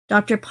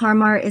Dr.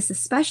 Parmar is a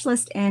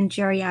specialist in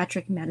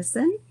geriatric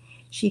medicine.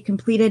 She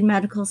completed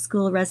medical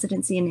school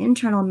residency in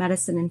internal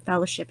medicine and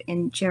fellowship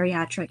in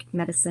geriatric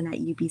medicine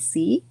at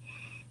UBC.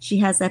 She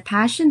has a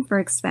passion for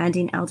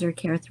expanding elder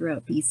care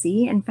throughout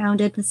BC and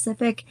founded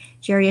Pacific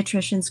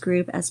Geriatricians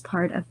Group as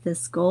part of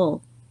this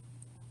goal.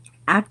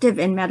 Active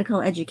in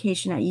medical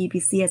education at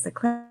UBC as a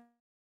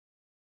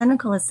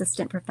clinical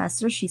assistant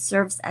professor, she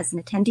serves as an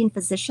attending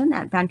physician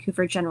at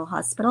Vancouver General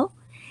Hospital,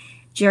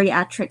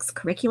 geriatrics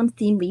curriculum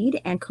theme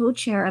lead, and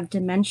co-chair of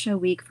Dementia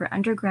Week for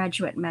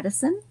undergraduate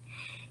medicine.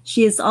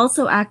 She is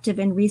also active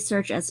in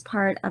research as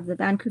part of the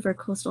Vancouver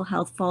Coastal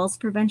Health Falls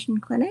Prevention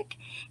Clinic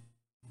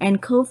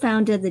and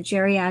co-founded the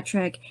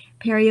Geriatric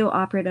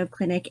Perioperative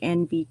Clinic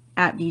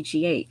at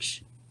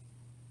VGH.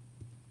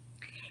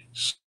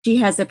 She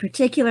has a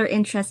particular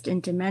interest in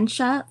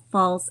dementia,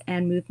 falls,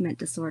 and movement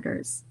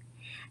disorders.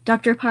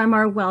 Dr.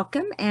 Parmar,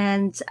 welcome,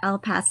 and I'll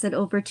pass it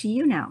over to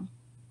you now.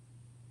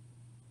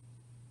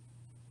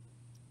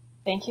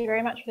 Thank you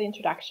very much for the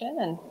introduction,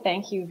 and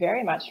thank you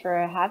very much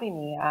for having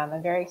me.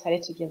 I'm very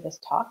excited to give this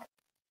talk.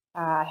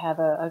 I have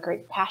a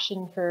great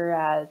passion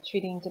for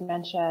treating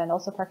dementia and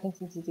also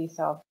Parkinson's disease,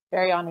 so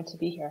very honored to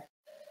be here.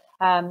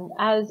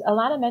 As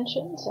Alana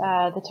mentioned,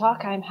 the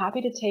talk, I'm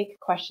happy to take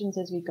questions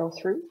as we go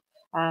through.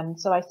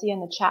 So I see in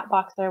the chat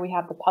box there we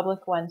have the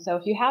public one, so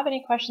if you have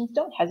any questions,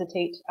 don't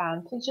hesitate.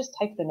 Please just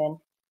type them in,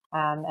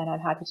 and I'm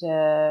happy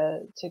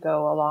to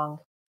go along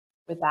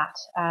with that.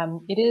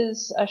 It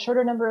is a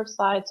shorter number of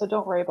slides, so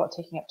don't worry about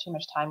taking up too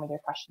much time with your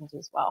questions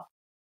as well.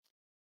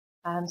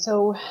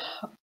 So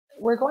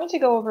we're going to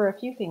go over a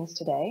few things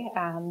today.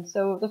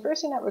 So the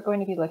first thing that we're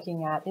going to be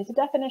looking at is a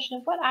definition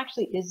of what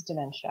actually is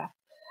dementia.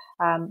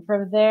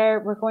 From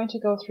there, we're going to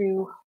go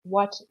through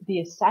what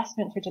the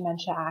assessment for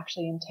dementia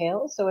actually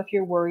entails. So if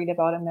you're worried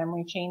about a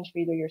memory change for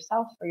either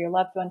yourself or your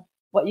loved one,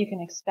 what you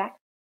can expect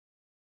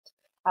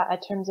in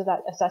terms of that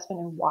assessment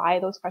and why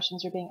those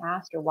questions are being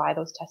asked or why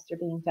those tests are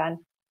being done.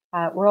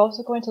 We're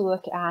also going to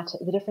look at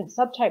the different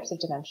subtypes of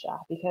dementia,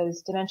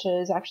 because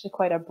dementia is actually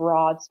quite a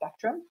broad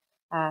spectrum,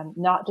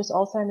 not just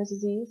Alzheimer's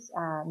disease,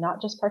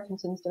 not just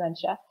Parkinson's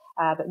dementia,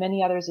 but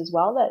many others as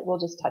well that we'll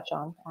just touch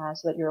on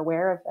so that you're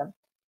aware of them.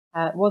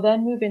 We'll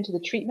then move into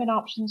the treatment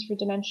options for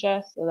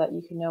dementia so that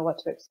you can know what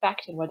to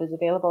expect and what is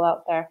available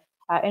out there,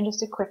 and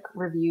just a quick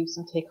review,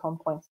 some take-home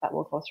points that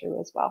we'll go through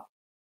as well.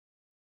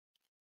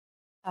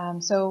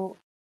 So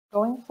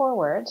going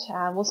forward,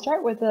 we'll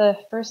start with the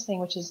first thing,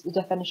 which is the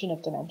definition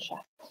of dementia.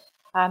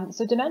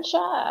 So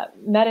dementia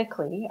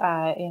medically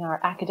in our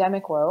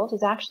academic world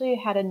has actually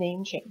had a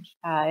name change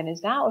and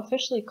is now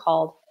officially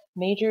called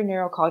major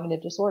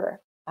neurocognitive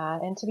disorder.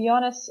 And to be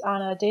honest,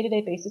 on a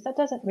day-to-day basis, that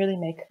doesn't really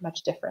make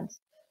much difference.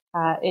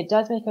 It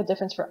does make a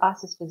difference for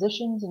us as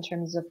physicians in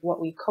terms of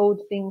what we code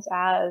things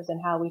as and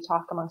how we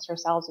talk amongst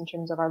ourselves in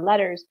terms of our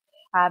letters.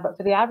 But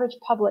for the average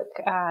public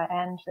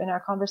and in our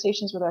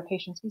conversations with our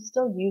patients, we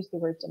still use the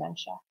word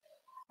dementia.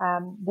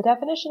 The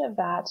definition of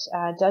that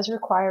does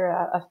require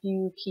a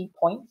few key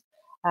points.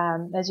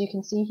 As you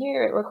can see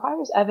here, it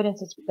requires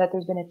evidence that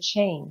there's been a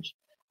change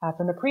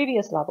from a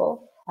previous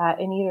level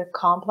in either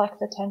complex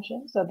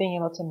attention, so being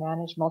able to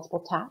manage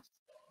multiple tasks,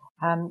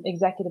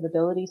 executive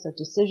ability, so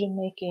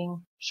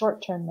decision-making,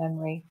 short-term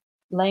memory,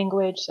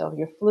 language, so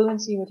your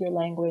fluency with your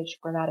language,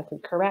 grammatically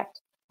correct,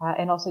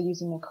 and also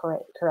using the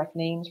correct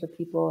names for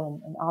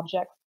people and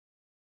objects.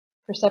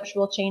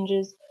 Perceptual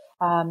changes,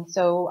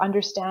 so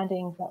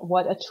understanding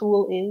what a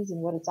tool is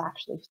and what it's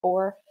actually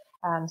for.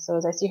 So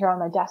as I see here on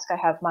my desk, I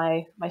have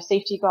my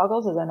safety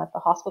goggles as I'm at the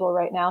hospital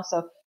right now.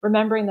 So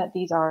remembering that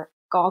these are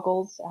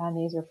goggles and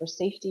these are for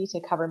safety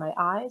to cover my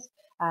eyes,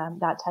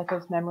 that type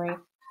of memory.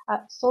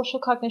 Social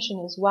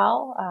cognition as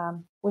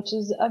well, which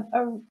is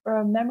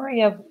a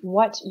memory of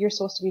what you're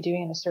supposed to be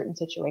doing in a certain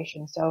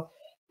situation. So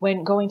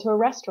when going to a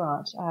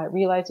restaurant,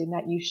 realizing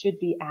that you should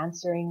be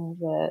answering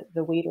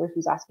the waiter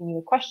who's asking you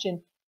a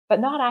question, but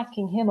not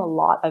asking him a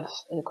lot of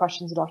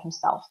questions about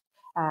himself.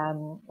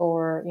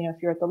 Or, you know,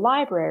 if you're at the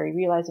library,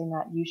 realizing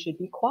that you should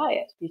be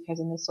quiet because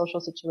in this social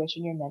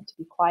situation, you're meant to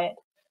be quiet.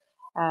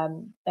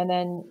 And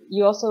then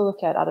you also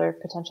look at other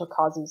potential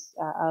causes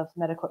of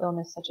medical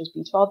illness, such as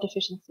B12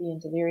 deficiency and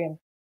delirium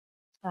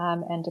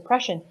and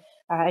depression.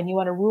 And you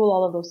want to rule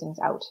all of those things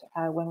out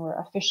when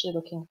we're officially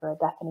looking for a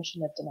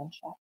definition of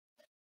dementia.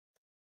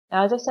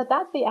 Now, as I said,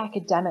 that's the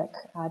academic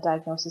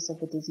diagnosis of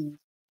the disease.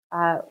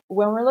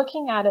 When we're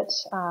looking at it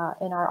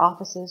in our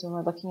offices, when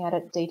we're looking at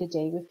it day to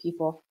day with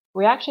people,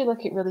 we actually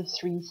look at really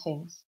three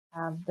things.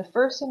 The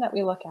first thing that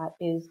we look at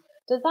is,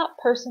 does that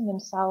person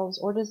themselves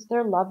or does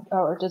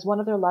one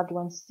of their loved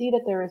ones see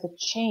that there is a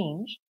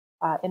change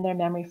in their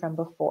memory from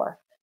before?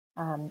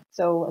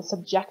 So a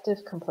subjective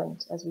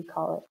complaint, as we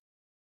call it.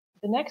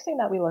 The next thing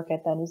that we look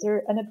at then, is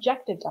there an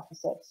objective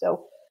deficit?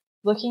 So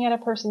looking at a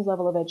person's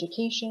level of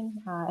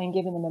education and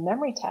giving them a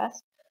memory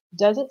test,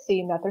 does it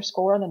seem that their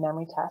score on the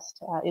memory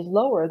test is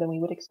lower than we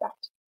would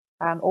expect?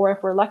 Or if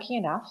we're lucky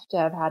enough to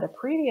have had a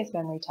previous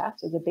memory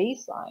test as a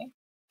baseline,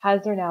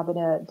 has there now been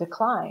a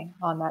decline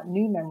on that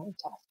new memory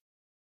test?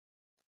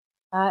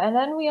 And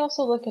then we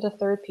also look at a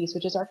third piece,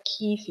 which is our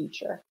key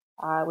feature,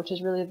 which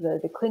is really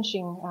the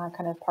clinching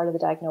kind of part of the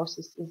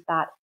diagnosis, is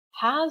that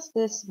has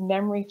this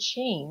memory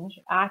change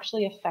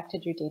actually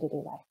affected your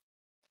day-to-day life?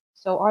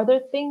 So are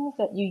there things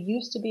that you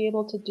used to be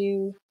able to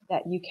do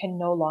that you can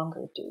no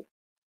longer do?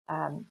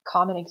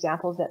 Common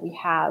examples that we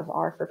have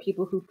are for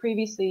people who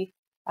previously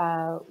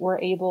were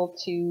able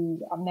to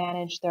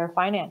manage their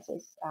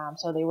finances.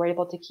 So they were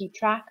able to keep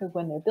track of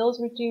when their bills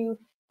were due.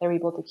 They were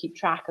able to keep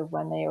track of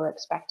when they were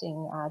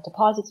expecting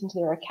deposits into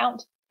their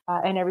account,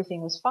 and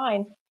everything was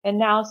fine. And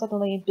now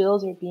suddenly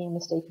bills are being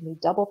mistakenly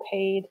double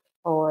paid,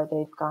 or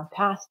they've gone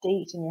past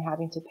date and you're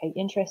having to pay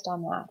interest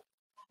on that.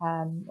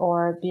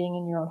 Or being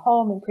in your own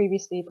home and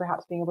previously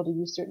perhaps being able to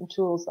use certain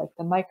tools like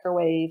the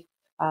microwave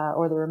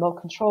or the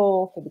remote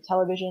control for the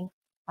television,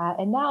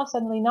 and now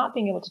suddenly not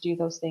being able to do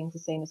those things the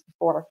same as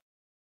before,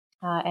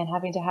 and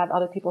having to have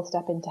other people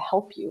step in to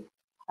help you.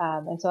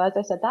 And so, as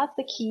I said, that's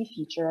the key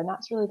feature, and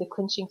that's really the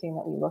clinching thing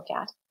that we look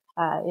at,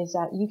 is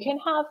that you can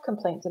have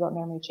complaints about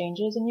memory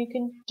changes, and you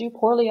can do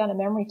poorly on a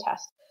memory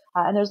test,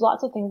 and there's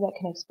lots of things that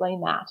can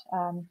explain that.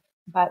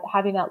 But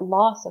having that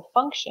loss of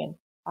function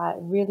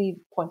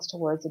really points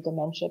towards a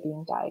dementia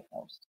being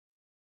diagnosed.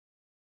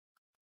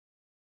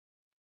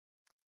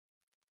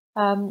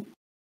 Um,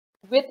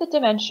 With the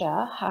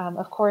dementia,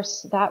 of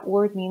course, that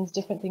word means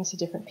different things to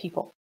different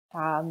people.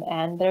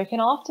 And there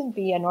can often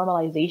be a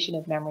normalization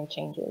of memory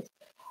changes.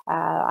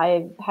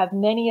 I have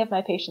many of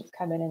my patients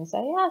come in and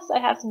say, yes, I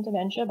have some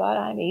dementia, but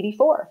I'm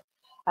 84.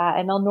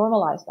 And they'll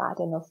normalize that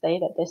and they'll say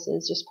that this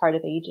is just part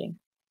of aging.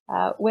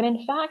 When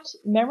in fact,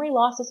 memory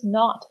loss is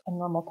not a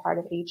normal part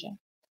of aging.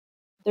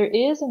 There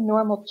is a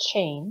normal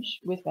change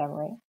with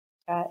memory,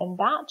 and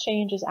that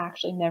change is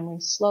actually memory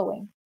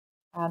slowing.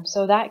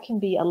 So that can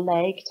be a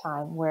lag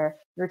time where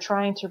you're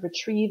trying to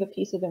retrieve a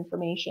piece of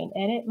information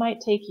and it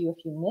might take you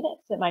a few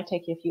minutes, it might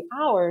take you a few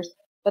hours,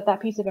 but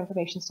that piece of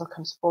information still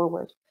comes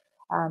forward.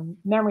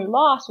 Memory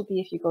loss would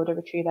be if you go to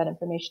retrieve that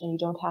information and you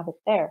don't have it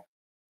there.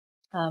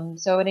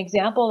 So an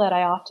example that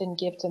I often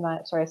give to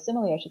a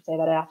simile I should say,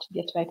 that I often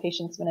give to my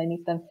patients when I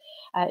meet them,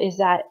 is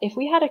that if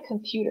we had a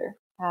computer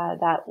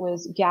that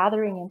was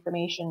gathering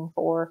information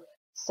for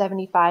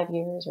 75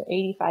 years or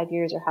 85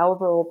 years or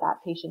however old that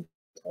patient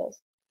is,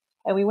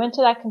 and we went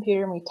to that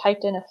computer and we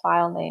typed in a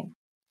file name,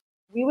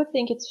 we would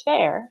think it's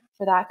fair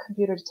for that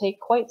computer to take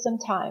quite some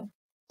time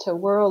to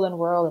whirl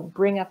and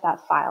bring up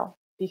that file,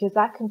 because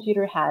that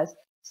computer has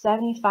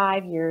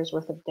 75 years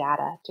worth of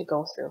data to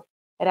go through.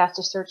 It has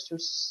to search through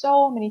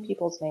so many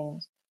people's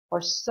names or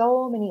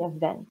so many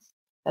events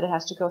that it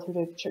has to go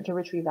through to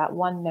retrieve that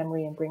one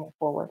memory and bring it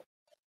forward.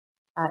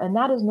 And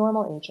that is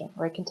normal aging,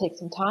 where it can take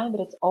some time, but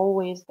it's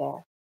always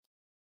there.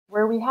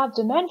 Where we have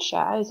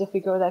dementia is if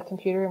we go to that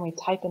computer and we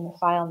type in the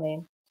file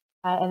name,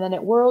 and then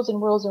it whirls and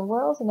whirls and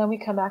whirls, and then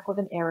we come back with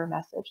an error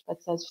message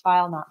that says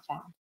file not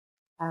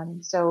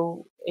found.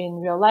 So in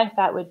real life,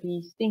 that would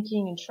be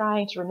thinking and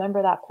trying to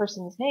remember that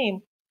person's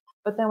name,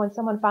 but then when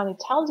someone finally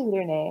tells you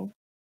their name,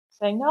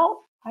 saying,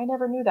 no, I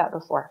never knew that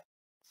before.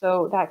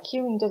 So that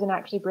queuing doesn't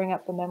actually bring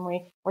up the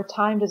memory, or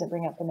time doesn't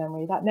bring up the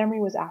memory. That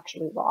memory was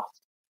actually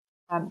lost.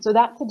 So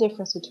that's the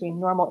difference between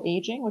normal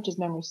aging, which is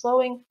memory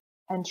slowing,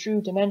 and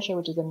true dementia,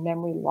 which is a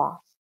memory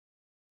loss.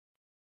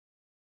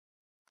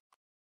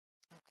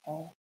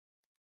 Okay.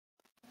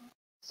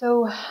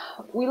 So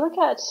we look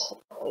at,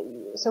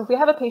 so if we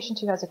have a patient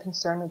who has a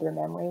concern with their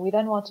memory, we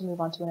then want to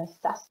move on to an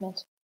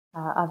assessment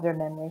of their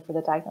memory for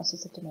the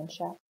diagnosis of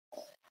dementia.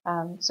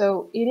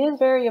 So it is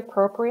very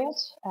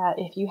appropriate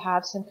if you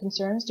have some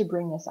concerns to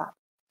bring this up.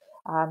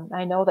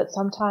 I know that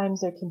sometimes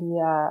there can be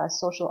a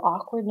social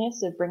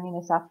awkwardness of bringing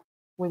this up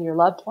with your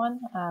loved one,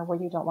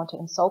 where you don't want to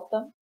insult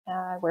them,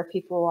 where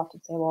people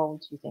often say, well,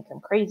 do you think I'm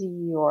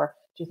crazy? Or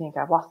do you think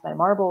I've lost my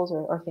marbles?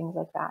 Or things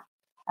like that.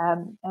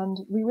 And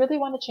we really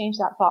want to change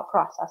that thought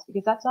process,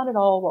 because that's not at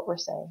all what we're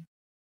saying.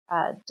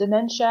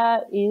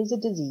 Dementia is a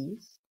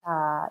disease.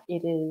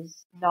 It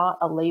is not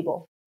a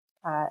label.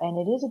 And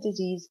it is a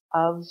disease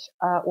of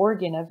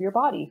organ of your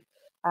body.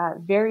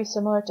 Very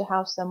similar to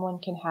how someone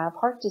can have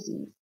heart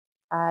disease.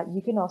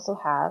 You can also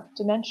have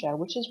dementia,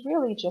 which is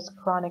really just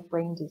chronic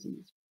brain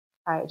disease.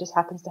 It just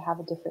happens to have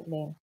a different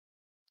name.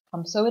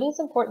 So it is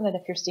important that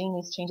if you're seeing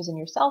these changes in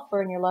yourself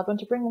or in your loved one,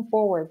 to bring them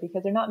forward,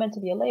 because they're not meant to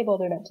be a label,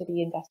 they're meant to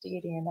be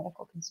investigating your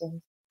medical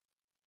concerns.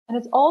 And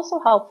it's also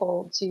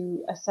helpful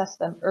to assess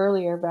them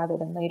earlier rather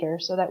than later,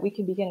 so that we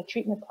can begin a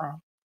treatment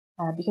plan.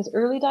 Because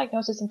early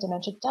diagnosis in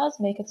dementia does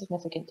make a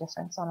significant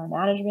difference on our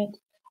management.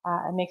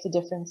 It makes a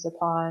difference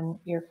upon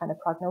your kind of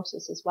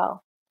prognosis as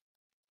well.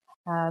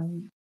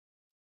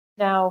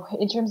 Now,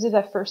 in terms of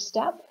the first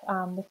step,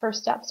 the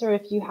first steps are,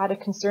 if you had a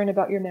concern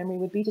about your memory,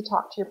 would be to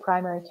talk to your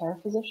primary care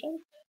physician.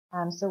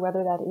 So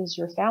whether that is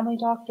your family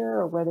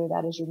doctor or whether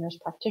that is your nurse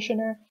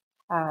practitioner,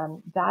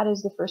 that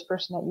is the first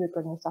person that you would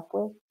bring this up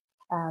with.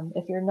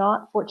 If you're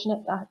not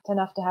fortunate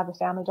enough to have a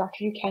family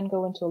doctor, you can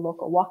go into a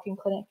local walk-in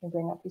clinic and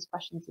bring up these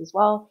questions as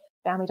well.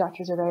 Family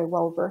doctors are very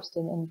well versed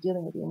in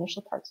dealing with the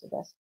initial parts of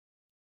this.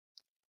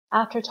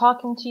 After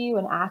talking to you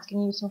and asking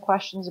you some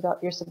questions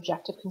about your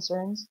subjective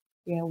concerns,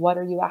 what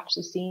are you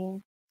actually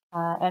seeing?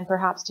 And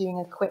perhaps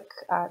doing a quick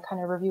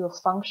kind of review of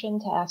function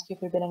to ask you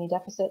if there have been any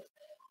deficits.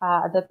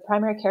 The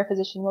primary care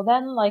physician will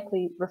then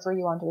likely refer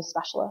you on to a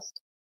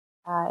specialist.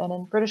 And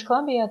in British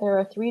Columbia, there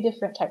are 3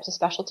 different types of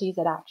specialties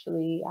that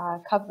actually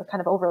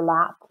kind of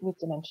overlap with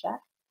dementia.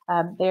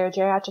 They are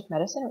geriatric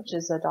medicine, which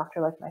is a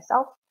doctor like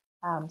myself,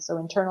 so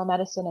internal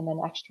medicine, and then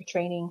extra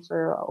training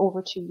for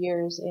over 2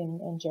 years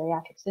in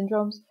geriatric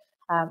syndromes.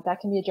 That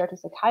can be a geriatric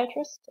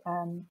psychiatrist,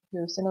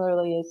 who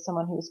similarly is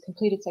someone who has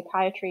completed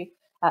psychiatry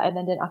and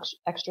then did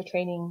extra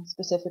training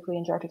specifically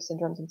in geriatric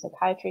syndromes and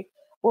psychiatry,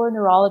 or a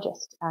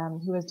neurologist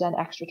who has done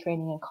extra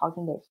training in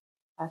cognitive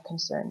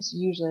concerns.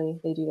 Usually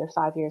they do their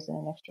 5 years and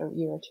an extra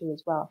year or 2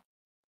 as well.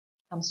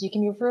 So you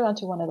can be referred on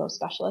to one of those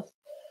specialists.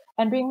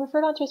 And being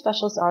referred on to a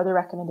specialist are the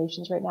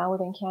recommendations right now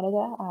within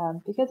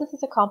Canada, because this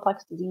is a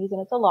complex disease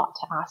and it's a lot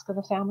to ask of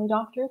a family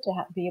doctor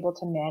to be able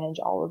to manage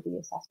all of the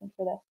assessment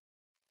for this.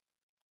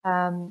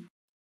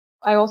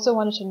 I also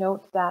wanted to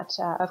note that,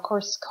 of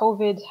course,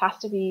 COVID has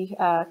to be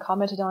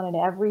commented on in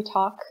every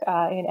talk,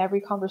 in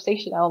every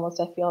conversation almost,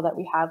 I feel, that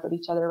we have with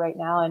each other right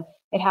now. And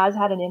it has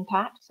had an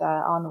impact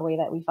on the way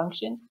that we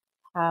function.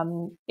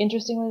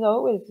 Interestingly,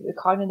 though, with the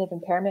cognitive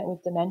impairment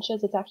with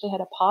dementias, it's actually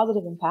had a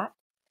positive impact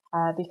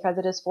because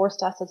it has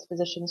forced us as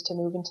physicians to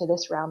move into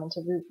this realm and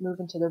to move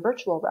into the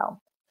virtual realm.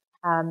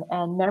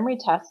 And memory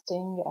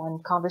testing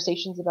and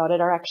conversations about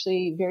it are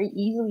actually very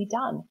easily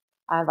done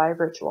via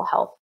virtual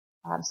health.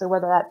 So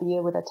whether that be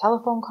with a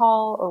telephone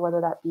call or whether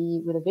that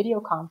be with a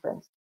video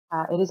conference,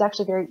 it is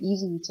actually very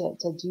easy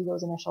to do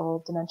those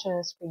initial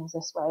dementia screens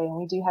this way. And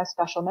we do have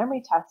special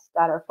memory tests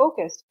that are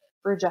focused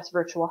for just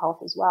virtual health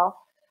as well.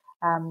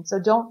 So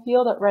don't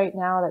feel that right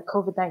now that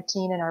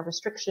COVID-19 and our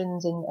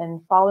restrictions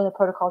and following the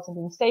protocols and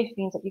being safe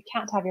means that you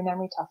can't have your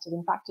memory tested.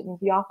 In fact, it means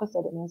the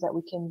opposite. It means that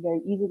we can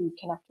very easily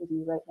connect with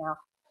you right now.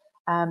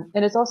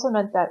 And it's also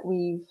meant that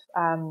we've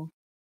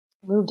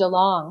moved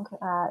along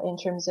in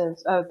terms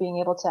of being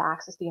able to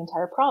access the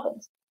entire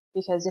province.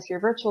 Because if you're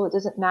virtual, it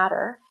doesn't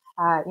matter.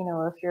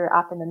 If you're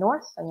up in the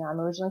north, and I'm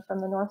originally from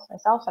the north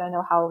myself, and I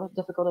know how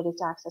difficult it is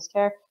to access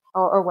care,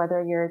 or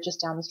whether you're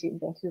just down the street in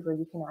Vancouver,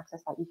 you can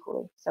access that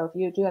equally. So if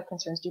you do have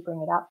concerns, do bring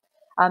it up.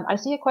 I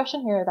see a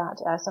question here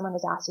that someone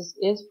has asked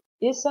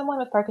is someone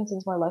with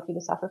Parkinson's more likely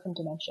to suffer from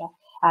dementia?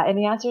 And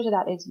the answer to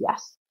that is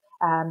yes.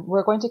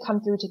 We're going to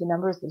come through to the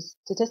numbers, the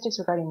statistics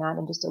regarding that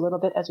in just a little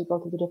bit as we go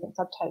through the different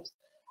subtypes.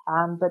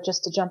 But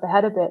just to jump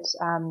ahead a bit,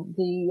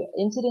 the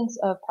incidence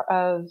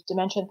of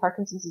dementia and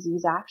Parkinson's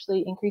disease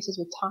actually increases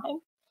with time.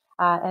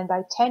 And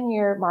by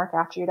 10-year mark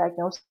after your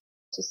diagnosis,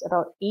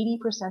 about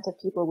 80% of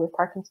people with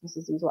Parkinson's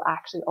disease will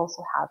actually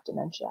also have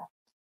dementia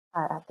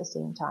at the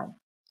same time.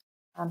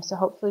 So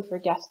hopefully for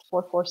guest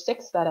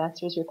 446, that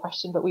answers your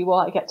question, but we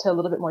will get to a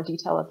little bit more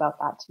detail about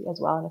that too, as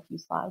well in a few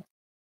slides.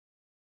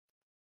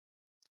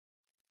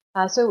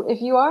 So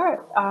if you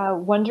are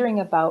wondering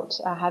about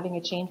having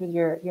a change with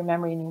your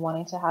memory and you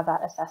wanting to have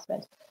that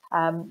assessment,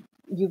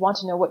 you want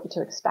to know what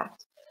to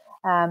expect.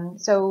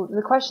 So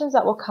the questions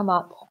that will come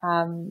up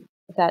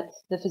that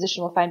the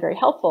physician will find very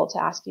helpful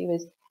to ask you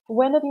is,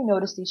 when have you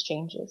noticed these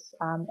changes?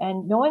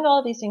 And knowing all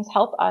of these things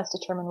help us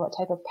determine what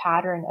type of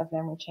pattern of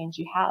memory change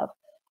you have.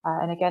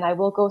 And again, I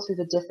will go through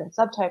the different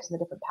subtypes and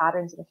the different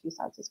patterns in a few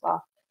slides as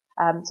well.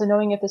 So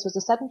knowing if this was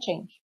a sudden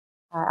change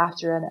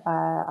after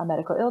a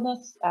medical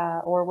illness,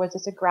 or was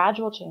this a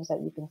gradual change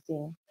that you've been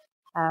seeing?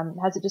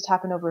 Has it just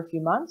happened over a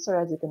few months, or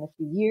has it been a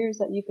few years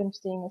that you've been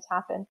seeing this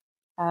happen?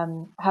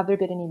 Have there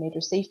been any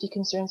major safety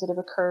concerns that have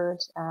occurred?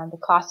 The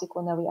classic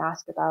one that we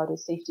ask about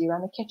is safety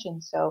around the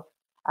kitchen. So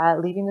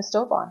leaving the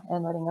stove on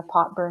and letting a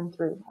pot burn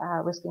through,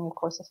 risking, of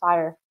course, a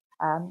fire,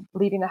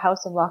 leaving the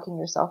house and locking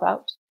yourself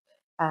out,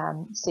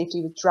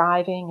 safety with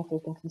driving, if there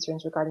have been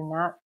concerns regarding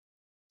that.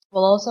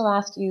 We'll also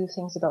ask you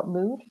things about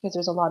mood, because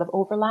there's a lot of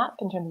overlap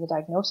in terms of the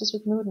diagnosis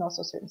with mood and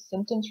also certain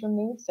symptoms from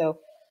mood. So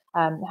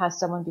has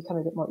someone become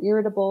a bit more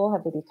irritable?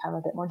 Have they become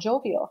a bit more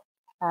jovial?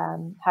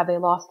 Have they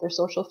lost their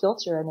social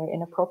filter and they're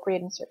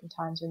inappropriate in certain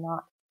times or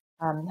not?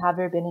 Have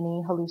there been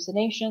any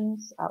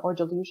hallucinations or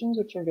delusions,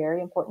 which are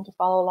very important to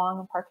follow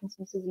along in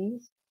Parkinson's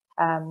disease,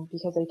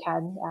 because they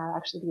can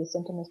actually be a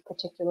symptom of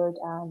particular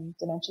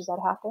dementias that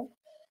happen.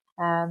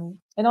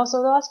 And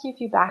also they'll ask you a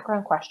few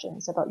background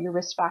questions about your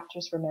risk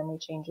factors for memory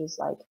changes,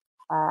 like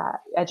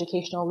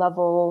educational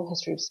level,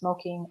 history of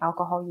smoking,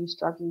 alcohol use,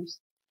 drug use,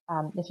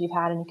 if you've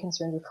had any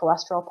concerns with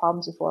cholesterol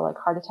problems before, like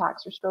heart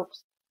attacks or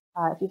strokes,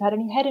 if you've had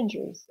any head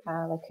injuries,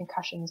 like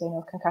concussions. I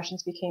know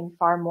concussions became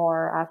far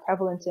more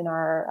prevalent in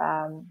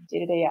our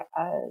day-to-day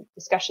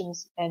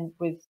discussions and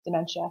with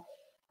dementia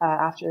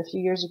after a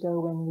few years ago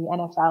when the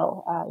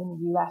NFL in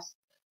the US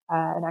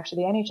and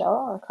actually the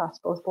NHL across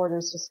both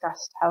borders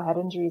discussed how head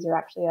injuries are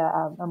actually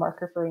a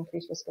marker for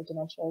increased risk of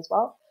dementia as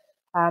well.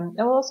 And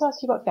we'll also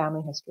ask you about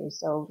family history,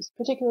 so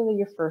particularly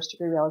your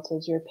first-degree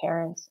relatives, your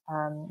parents,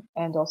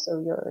 and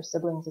also your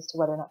siblings as to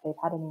whether or not they've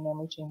had any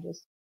memory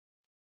changes.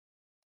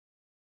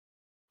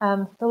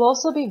 They'll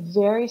also be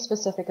very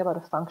specific about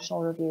a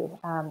functional review,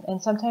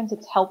 and sometimes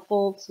it's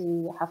helpful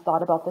to have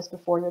thought about this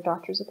before your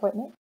doctor's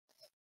appointment.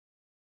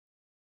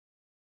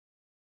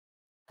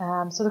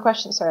 So the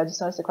question, sorry, I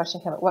just noticed the question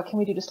came up. What can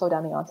we do to slow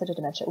down the onset of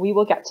dementia? We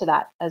will get to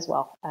that as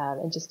well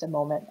in just a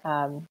moment.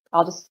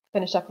 I'll just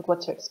finish up with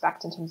what to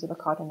expect in terms of a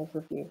cognitive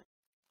review.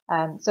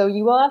 So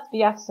you will have to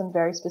be asked some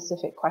very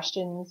specific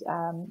questions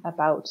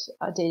about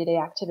day-to-day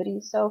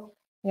activities. So,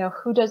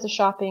 who does the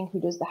shopping,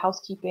 who does the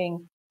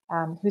housekeeping,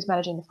 who's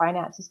managing the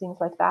finances, things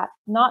like that.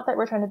 Not that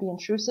we're trying to be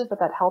intrusive, but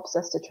that helps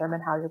us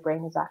determine how your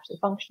brain is actually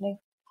functioning.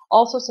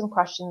 Also some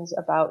questions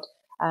about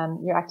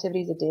your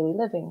activities of daily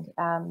living.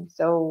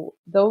 So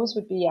those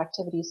would be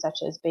activities such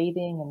as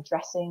bathing and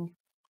dressing,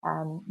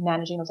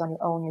 managing those on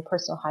your own, your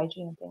personal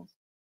hygiene and things.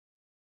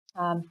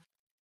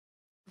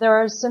 There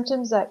are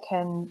symptoms that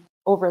can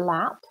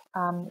overlap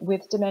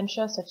with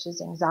dementia, such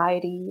as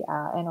anxiety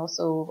and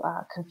also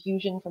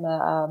confusion from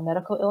a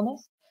medical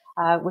illness,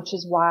 which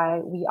is why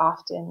we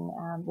often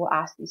will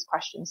ask these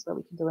questions so that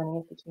we can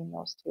delineate between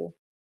those two.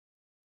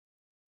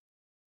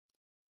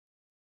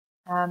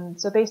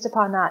 So based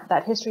upon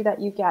that history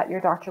that you get,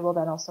 your doctor will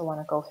then also want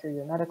to go through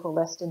your medical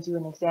list and do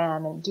an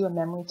exam and do a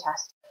memory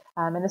test.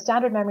 And the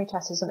standard memory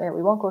test is something that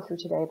we won't go through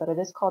today, but it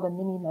is called a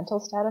mini mental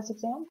status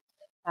exam.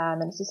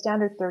 And it's a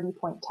standard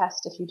 30-point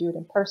test if you do it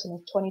in person.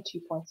 It's 22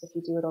 points if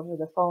you do it over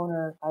the phone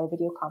or by a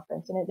video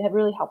conference. And it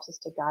really helps us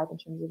to guide in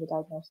terms of the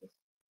diagnosis.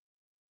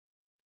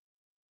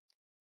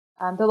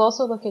 They'll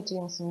also look at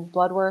doing some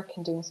blood work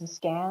and doing some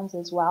scans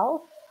as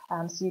well.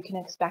 So you can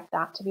expect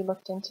that to be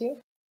looked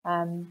into.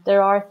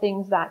 There are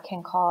things that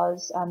can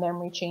cause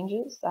memory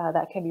changes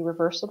that can be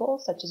reversible,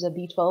 such as a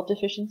B12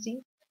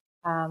 deficiency,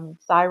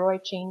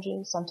 thyroid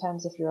changes.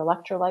 Sometimes if your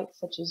electrolytes,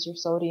 such as your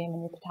sodium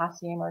and your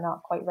potassium, are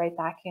not quite right,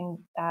 that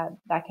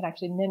can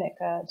actually mimic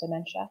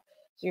dementia.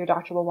 So your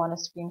doctor will want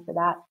to screen for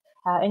that.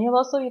 And you'll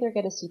also either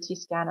get a CT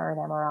scan or an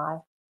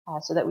MRI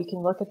so that we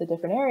can look at the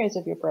different areas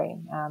of your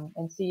brain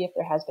and see if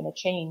there has been a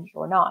change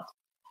or not.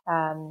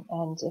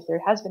 And if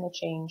there has been a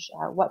change,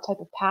 what type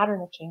of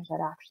pattern of change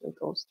that actually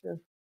goes through.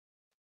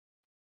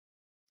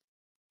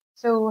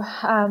 So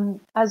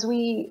as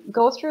we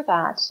go through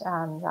that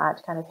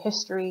kind of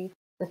history,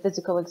 the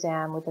physical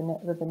exam with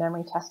the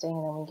memory testing,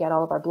 and then we get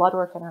all of our blood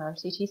work and our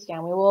CT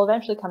scan, we will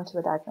eventually come to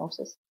a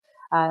diagnosis.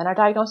 And our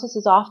diagnosis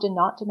is often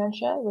not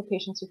dementia with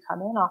patients who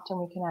come in. Often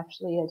we can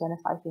actually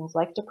identify things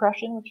like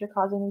depression, which are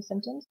causing these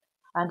symptoms.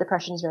 And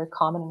depression is very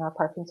common in our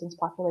Parkinson's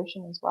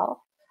population as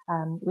well.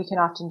 We can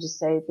often just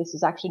say this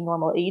is actually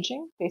normal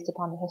aging based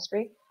upon the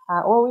history,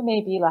 or we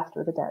may be left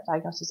with a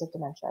diagnosis of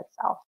dementia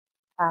itself.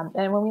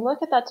 And when we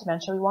look at that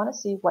dementia, we want to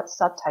see what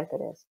subtype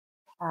it is,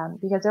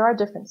 because there are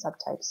different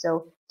subtypes.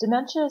 So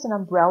dementia is an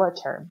umbrella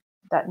term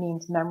that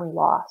means memory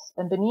loss.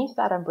 And beneath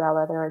that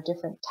umbrella, there are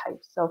different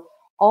types. So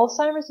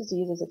Alzheimer's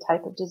disease is a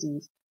type of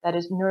disease that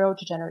is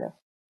neurodegenerative,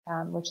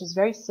 which is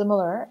very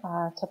similar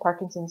to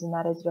Parkinson's in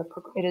that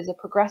it is a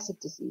progressive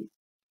disease.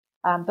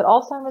 But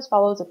Alzheimer's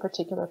follows a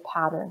particular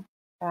pattern.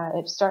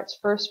 It starts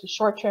first with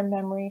short-term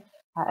memory,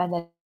 and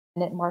then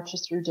it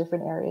marches through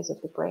different areas of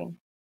the brain.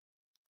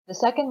 The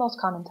second most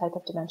common type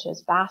of dementia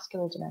is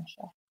vascular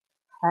dementia.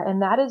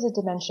 And that is a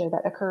dementia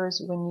that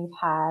occurs when you've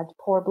had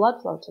poor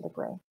blood flow to the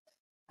brain.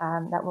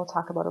 That we'll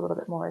talk about a little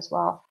bit more as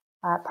well.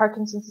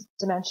 Parkinson's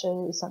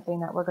dementia is something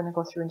that we're going to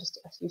go through in just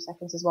a few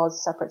seconds, as well as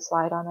a separate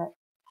slide on it.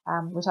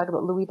 We talk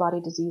about Lewy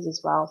body disease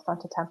as well,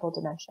 frontotemporal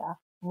dementia,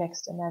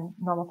 mixed, and then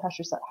normal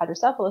pressure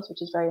hydrocephalus,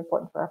 which is very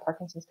important for our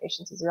Parkinson's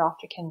patients, as there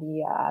often can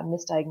be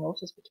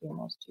misdiagnosis between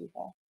those two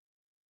there.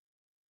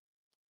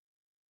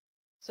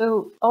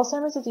 So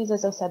Alzheimer's disease,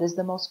 as I said, is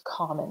the most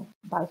common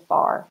by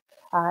far.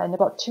 And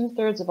about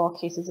 2/3 of all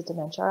cases of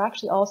dementia are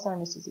actually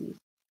Alzheimer's disease.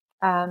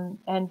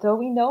 And though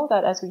we know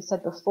that, as we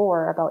said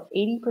before, about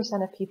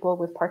 80% of people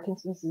with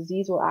Parkinson's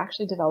disease will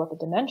actually develop a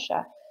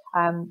dementia,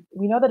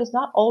 we know that it's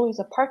not always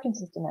a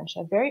Parkinson's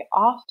dementia. Very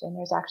often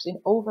there's actually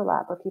an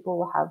overlap where people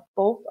will have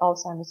both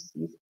Alzheimer's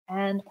disease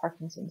and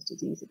Parkinson's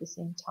disease at the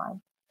same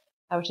time,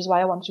 which is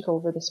why I wanted to go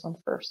over this one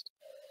first.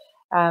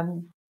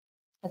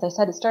 As I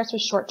said, it starts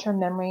with short-term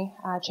memory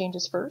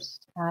changes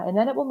first, and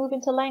then it will move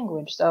into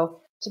language.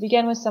 So to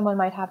begin with, someone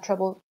might have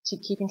trouble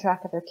keeping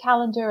track of their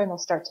calendar, and they'll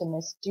start to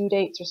miss due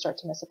dates or start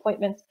to miss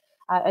appointments.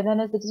 And then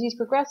as the disease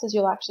progresses,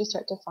 you'll actually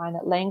start to find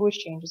that language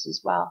changes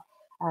as well.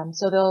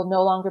 So they'll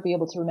no longer be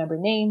able to remember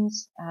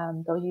names.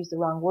 They'll use the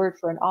wrong word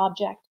for an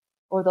object,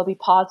 or they'll be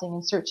pausing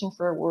and searching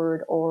for a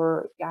word,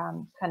 or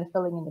kind of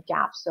filling in the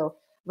gaps. So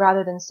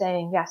rather than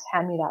saying, yes,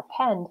 hand me that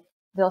pen,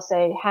 they'll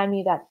say, hand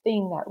me that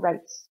thing that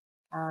writes.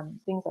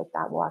 Things like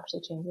that will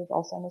actually change with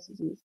Alzheimer's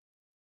disease.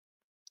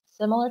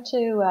 Similar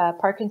to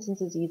Parkinson's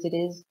disease, it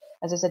is,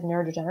 as I said,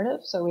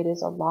 neurodegenerative, so it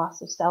is a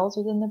loss of cells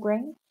within the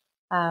brain.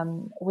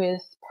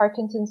 With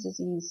Parkinson's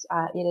disease,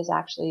 it is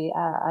actually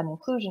an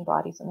inclusion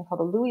body, something called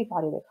a Lewy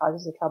body, that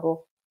causes the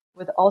trouble.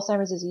 With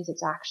Alzheimer's disease,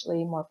 it's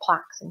actually more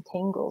plaques and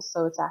tangles,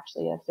 so it's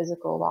actually a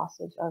physical loss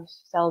of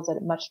cells at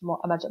a much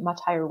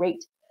higher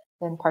rate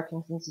than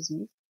Parkinson's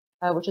disease,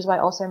 which is why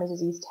Alzheimer's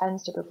disease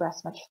tends to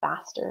progress much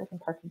faster than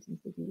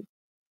Parkinson's disease.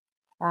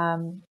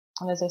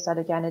 And as I said,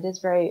 again, it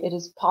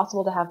is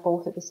possible to have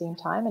both at the same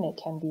time, and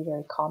it can be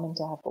very common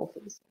to have both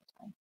at the same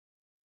time.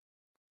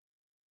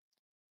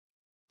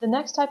 The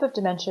next type of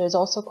dementia is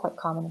also quite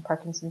common in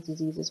Parkinson's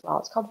disease as well.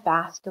 It's called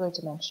vascular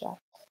dementia.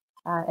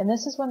 And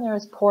this is when there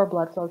is poor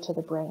blood flow to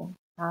the brain.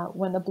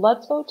 When the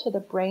blood flow to the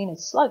brain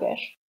is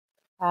sluggish,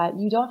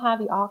 you don't have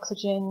the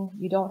oxygen,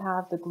 you don't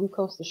have the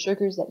glucose, the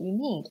sugars that you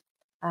need.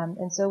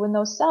 And so when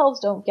those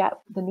cells don't get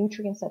the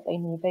nutrients that they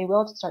need, they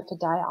will start to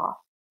die off.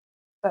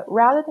 But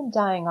rather than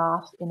dying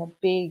off in a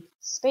big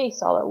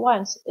space all at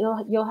once,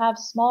 you'll have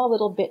small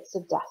little bits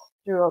of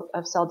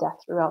cell death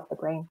throughout the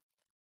brain.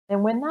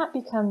 And when that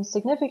becomes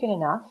significant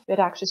enough, it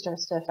actually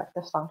starts to affect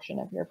the function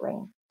of your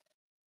brain.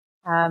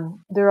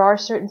 There are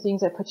certain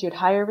things that put you at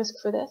higher risk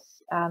for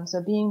this.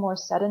 So being more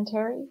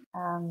sedentary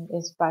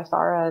is by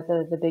far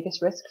the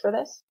biggest risk for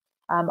this.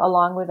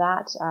 Along with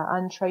that,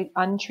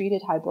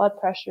 untreated high blood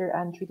pressure,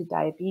 untreated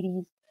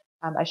diabetes.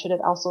 I should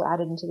have also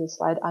added into this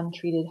slide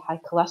untreated high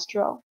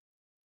cholesterol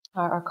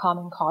are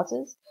common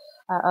causes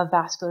of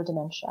vascular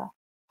dementia.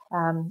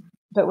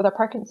 But with our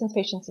Parkinson's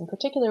patients in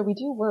particular, we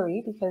do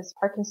worry because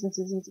Parkinson's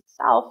disease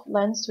itself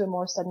lends to a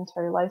more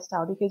sedentary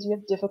lifestyle because you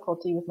have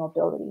difficulty with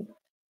mobility.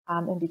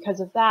 And because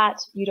of that,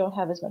 you don't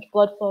have as much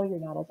blood flow, you're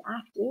not as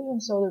active,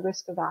 and so the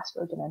risk of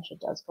vascular dementia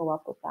does go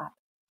up with that.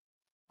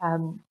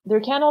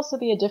 There can also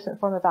be a different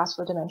form of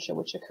vascular dementia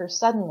which occurs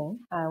suddenly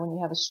when you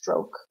have a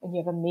stroke and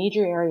you have a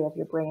major area of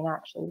your brain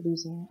actually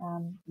losing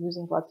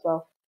blood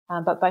flow.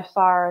 But by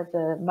far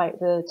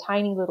the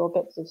tiny little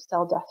bits of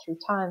cell death through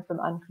time from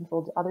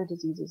uncontrolled other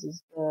diseases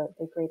is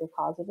the greater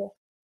cause of it.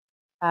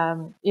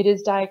 It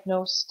is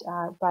diagnosed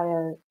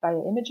by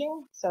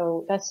imaging,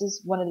 so this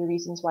is one of the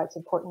reasons why it's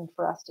important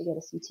for us to get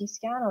a CT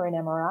scan or an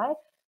MRI,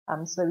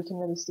 so that we can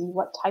really see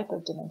what type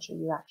of dementia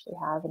you actually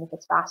have, and if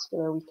it's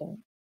vascular, we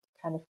can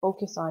kind of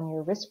focus on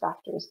your risk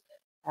factors.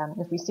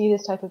 If we see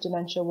this type of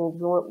dementia,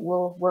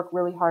 we'll work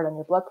really hard on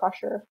your blood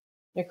pressure,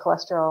 your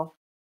cholesterol,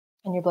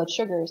 and your blood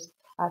sugars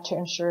to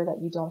ensure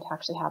that you don't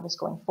actually have this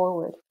going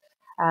forward.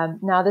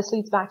 Now, this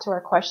leads back to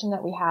our question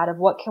that we had of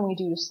what can we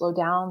do to slow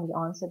down the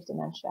onset of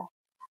dementia.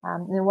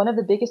 And one of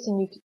the biggest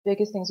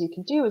things you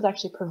can do is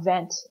actually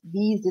prevent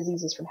these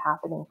diseases from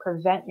happening,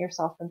 prevent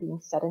yourself from being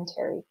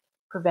sedentary,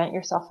 prevent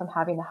yourself from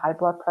having the high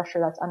blood pressure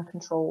that's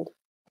uncontrolled,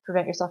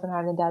 prevent yourself from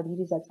having the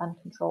diabetes that's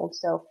uncontrolled.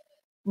 So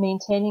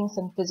maintaining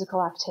some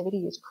physical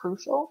activity is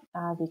crucial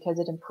because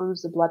it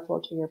improves the blood flow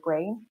to your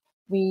brain.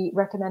 We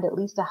recommend at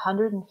least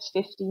 150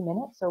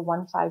 minutes, so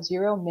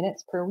 150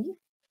 minutes per week.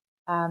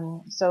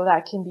 So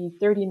that can be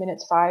 30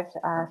 minutes, 5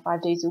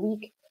 days a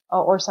week,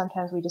 or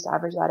sometimes we just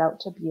average that out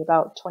to be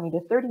about 20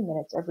 to 30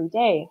 minutes every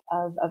day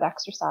of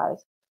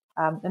exercise.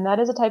 And that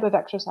is a type of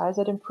exercise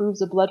that improves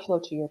the blood flow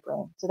to your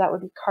brain. So that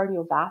would be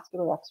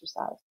cardiovascular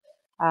exercise,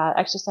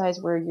 exercise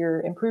where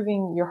you're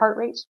improving your heart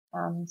rate,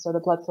 so the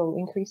blood flow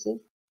increases.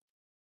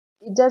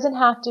 It doesn't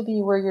have to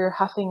be where you're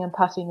huffing and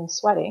puffing and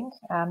sweating.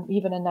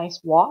 Even a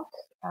nice walk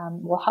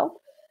will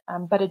help.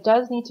 But it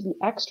does need to be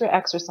extra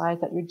exercise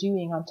that you're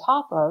doing on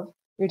top of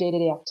your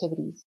day-to-day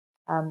activities.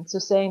 So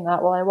saying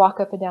that, well, I walk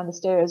up and down the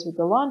stairs with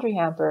the laundry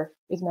hamper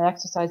is my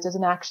exercise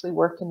doesn't actually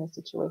work in this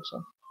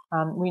situation.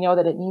 We know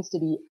that it needs to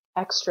be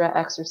extra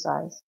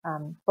exercise,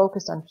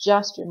 focused on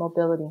just your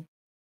mobility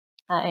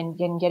and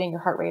getting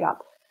your heart rate up.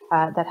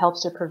 That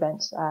helps to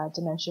prevent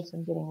dementia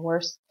from getting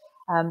worse.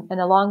 And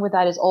along with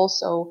that is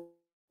also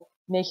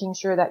making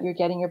sure that you're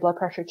getting your blood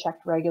pressure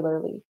checked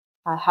regularly.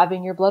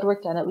 Having your blood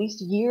work done at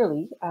least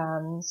yearly,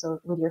 so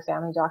with your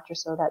family doctor,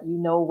 so that you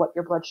know what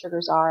your blood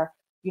sugars are,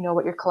 you know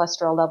what your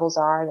cholesterol levels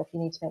are, and if you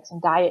need to make some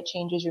diet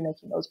changes, you're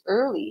making those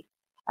early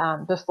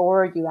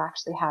before you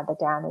actually have the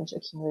damage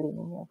accumulating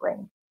in your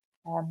brain.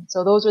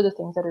 So those are the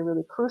things that are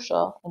really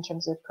crucial in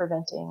terms of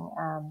preventing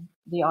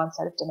the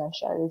onset of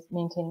dementia, is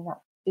maintaining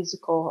that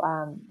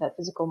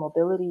physical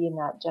mobility and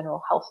that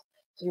general health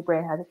so your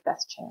brain has its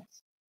best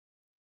chance.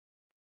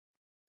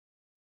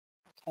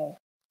 Okay.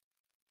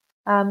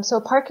 So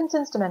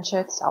Parkinson's dementia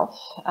itself,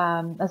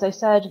 as I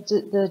said,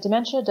 the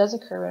dementia does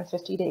occur in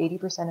 50 to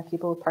 80% of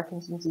people with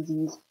Parkinson's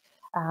disease.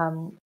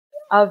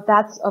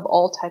 That's of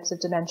all types of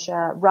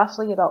dementia.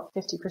 Roughly about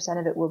 50%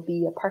 of it will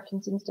be a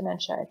Parkinson's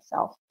dementia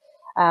itself.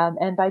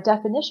 And by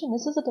definition,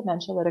 this is a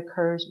dementia that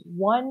occurs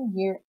 1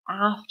 year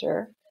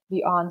after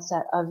the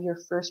onset of your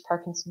first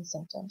Parkinson's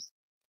symptoms.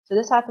 So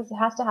this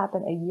has to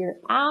happen a year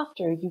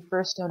after you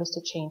first noticed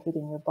a change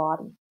within your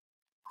body.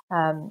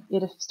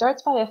 It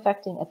starts by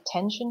affecting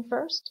attention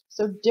first,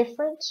 so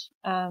different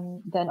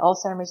than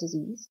Alzheimer's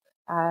disease,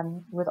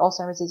 with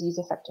Alzheimer's disease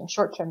affecting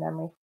short-term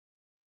memory.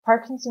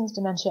 Parkinson's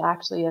dementia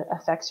actually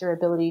affects your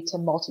ability to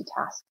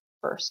multitask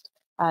first.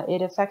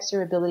 It affects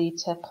your ability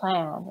to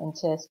plan and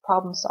to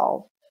problem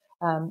solve.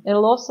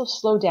 It'll also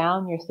slow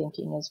down your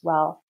thinking as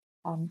well.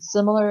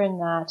 Similar in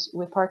that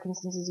with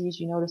Parkinson's disease,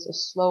 you notice a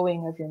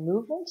slowing of your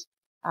movement.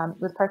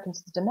 With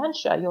Parkinson's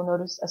dementia, you'll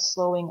notice a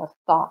slowing of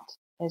thought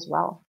as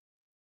well.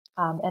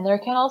 And there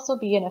can also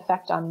be an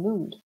effect on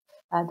mood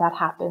that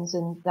happens,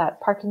 and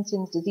that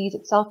Parkinson's disease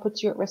itself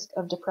puts you at risk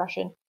of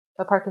depression,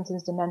 but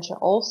Parkinson's dementia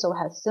also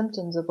has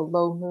symptoms of a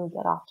low mood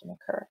that often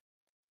occur.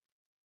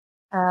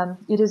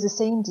 It is the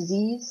same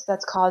disease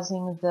that's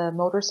causing the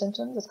motor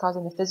symptoms, that's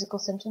causing the physical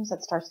symptoms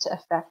that starts to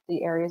affect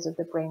the areas of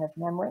the brain of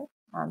memory.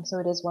 So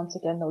it is once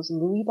again those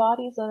Lewy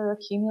bodies that are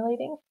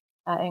accumulating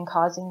and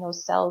causing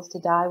those cells to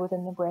die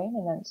within the brain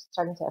and then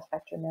starting to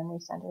affect your memory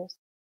centers.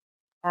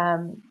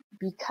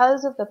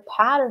 Because of the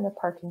pattern of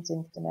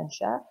Parkinson's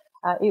dementia,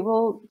 it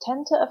will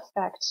tend to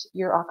affect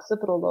your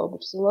occipital lobe,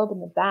 which is the lobe in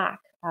the back,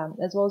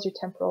 as well as your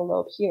temporal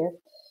lobe here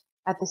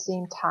at the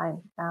same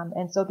time.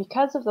 And so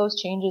because of those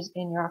changes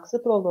in your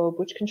occipital lobe,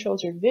 which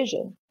controls your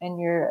vision and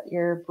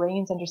your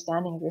brain's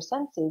understanding of your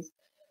senses,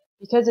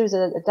 because there's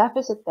a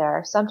deficit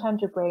there,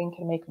 sometimes your brain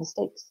can make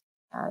mistakes.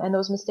 And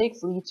those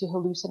mistakes lead to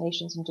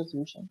hallucinations and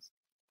delusions.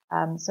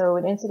 So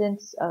an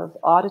incidence of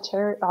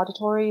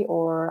auditory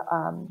or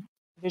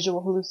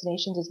visual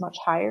hallucinations is much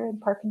higher in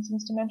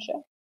Parkinson's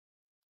dementia.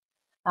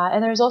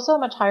 And there's also a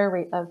much higher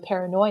rate of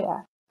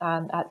paranoia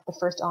at the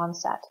first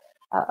onset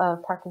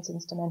of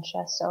Parkinson's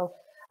dementia. So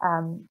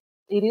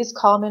it is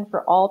common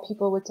for all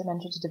people with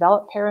dementia to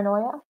develop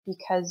paranoia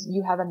because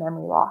you have a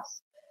memory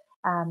loss.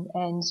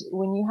 And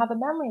when you have a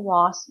memory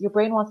loss, your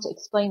brain wants to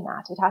explain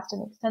that. It has to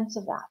make sense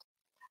of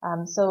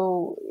that.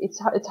 So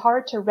it's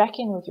hard to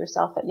reckon with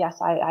yourself that, yes,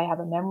 I have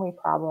a memory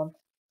problem.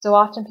 So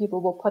often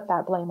people will put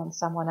that blame on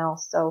someone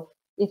else. So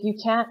if you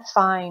can't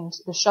find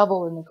the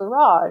shovel in the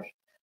garage,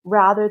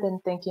 rather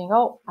than thinking,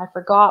 oh, I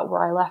forgot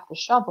where I left the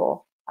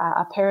shovel,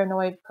 a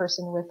paranoid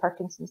person with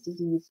Parkinson's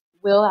disease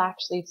will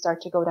actually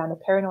start to go down a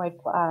paranoid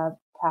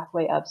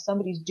pathway of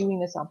somebody's doing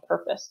this on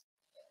purpose.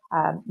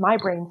 My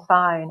brain's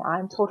fine.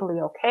 I'm totally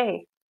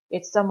okay.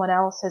 It's someone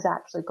else has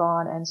actually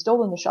gone and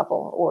stolen the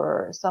shovel,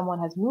 or someone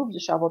has moved the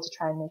shovel to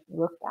try and make me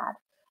look bad.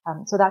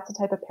 So that's the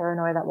type of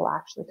paranoia that will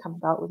actually come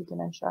about with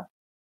dementia.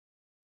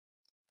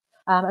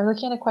 I'm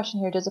looking at a question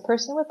here. Does a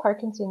person with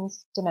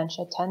Parkinson's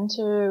dementia tend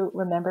to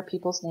remember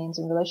people's names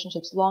and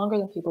relationships longer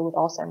than people with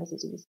Alzheimer's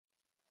disease?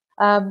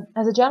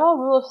 As a general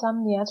rule of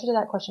thumb, the answer to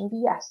that question would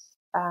be yes,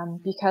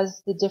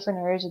 because the different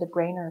areas of the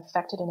brain are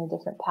affected in a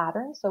different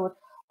pattern. So with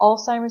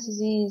Alzheimer's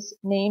disease,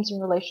 names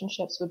and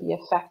relationships would be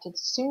affected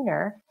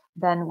sooner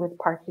than with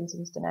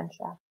Parkinson's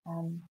dementia.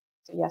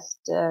 So yes,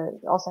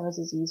 Alzheimer's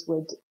disease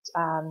would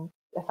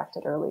affect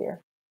it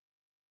earlier.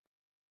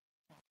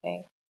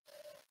 Okay.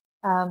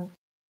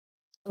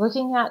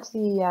 Looking at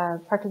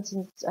the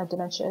Parkinson's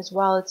dementia as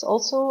well, it's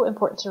also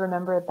important to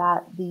remember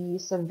that the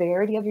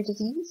severity of your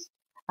disease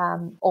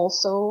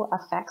also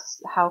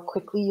affects how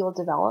quickly you'll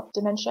develop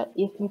dementia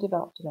if you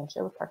develop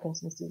dementia with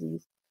Parkinson's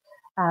disease.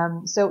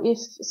 So if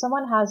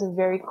someone has a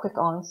very quick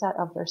onset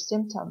of their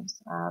symptoms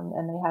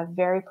and they have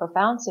very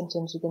profound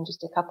symptoms within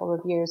just a couple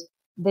of years,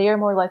 they are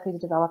more likely to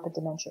develop a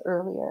dementia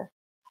earlier.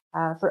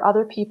 For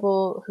other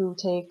people who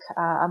take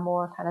a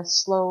more kind of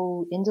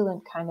slow,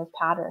 indolent kind of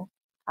pattern,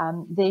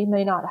 they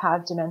may not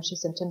have dementia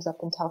symptoms up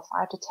until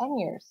 5 to 10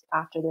 years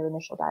after their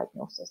initial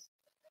diagnosis.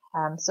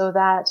 So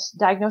that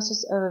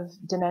diagnosis of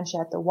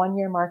dementia at the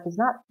 1-year mark is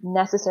not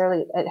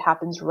necessarily, it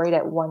happens right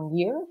at 1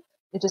 year.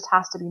 It just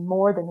has to be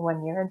more than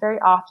 1 year. And very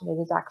often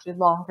it is actually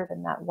longer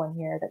than that 1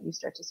 year that you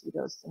start to see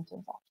those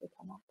symptoms actually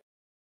come up.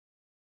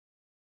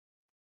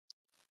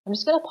 I'm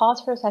just going to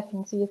pause for a second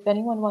and see if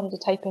anyone wanted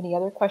to type any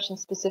other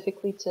questions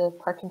specifically to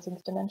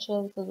Parkinson's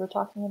dementia because we're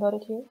talking about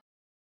it here.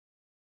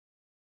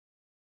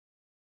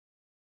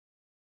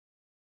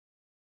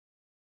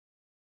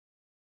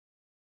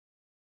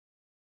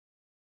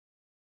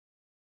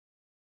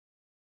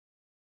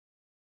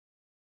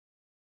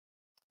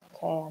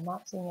 Okay, I'm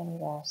not seeing any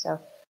there.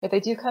 So if they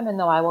do come in,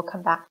 though, I will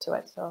come back to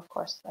it. So, of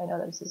course, I know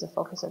that this is the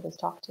focus of this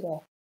talk today.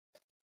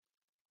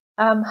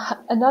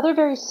 Another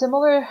very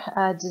similar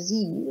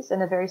disease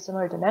and a very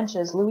similar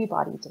dementia is Lewy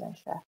body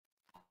dementia,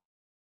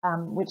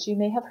 which you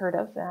may have heard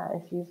of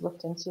if you've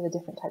looked into the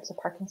different types of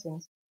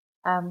Parkinson's.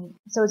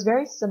 So it's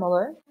very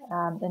similar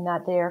in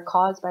that they are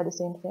caused by the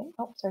same thing.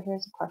 Oh, so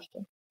here's a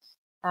question.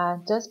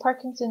 Does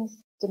Parkinson's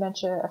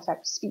dementia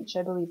affect speech,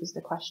 I believe is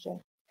the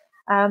question.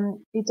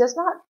 It does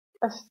not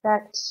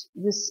affect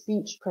the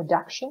speech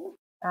production.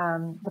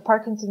 The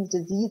Parkinson's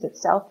disease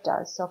itself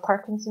does. So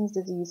Parkinson's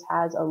disease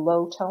has a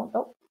low tone.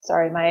 Oh,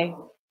 sorry, my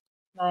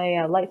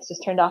lights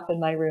just turned off in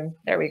my room.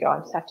 There we go. I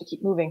just have to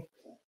keep moving.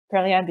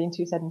 Apparently I'm being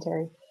too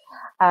sedentary.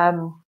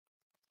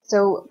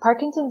 So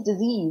Parkinson's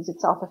disease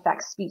itself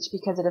affects speech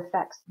because it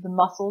affects the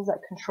muscles that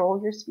control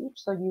your speech.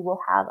 So you will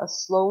have a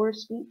slower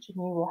speech and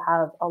you will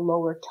have a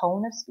lower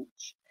tone of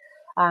speech.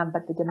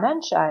 But the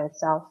dementia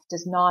itself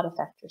does not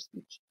affect your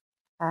speech.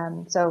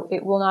 So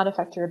it will not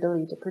affect your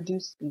ability to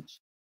produce speech.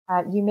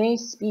 You may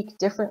speak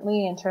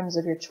differently in terms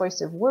of your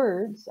choice of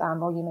words,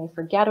 or you may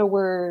forget a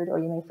word, or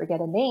you may forget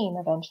a name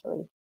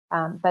eventually,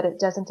 but it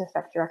doesn't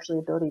affect your actual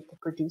ability to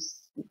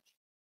produce speech.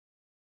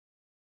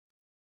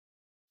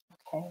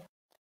 Okay.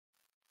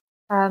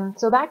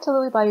 So back to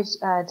Lewy body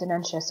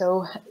dementia.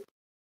 So,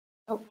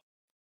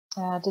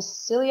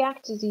 does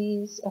celiac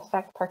disease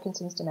affect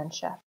Parkinson's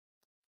dementia?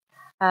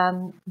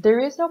 There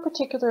is no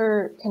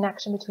particular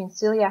connection between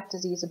celiac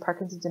disease and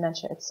Parkinson's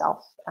dementia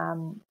itself.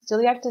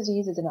 Celiac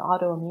disease is an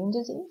autoimmune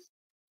disease,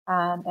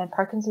 and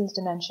Parkinson's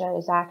dementia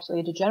is actually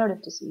a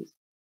degenerative disease.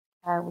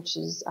 which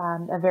is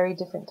a very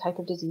different type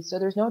of disease. So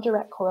there's no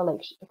direct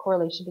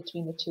correlation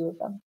between the two of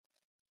them.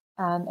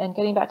 And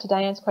getting back to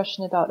Diane's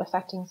question about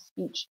affecting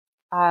speech,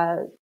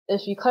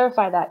 if you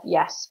clarify that,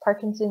 yes,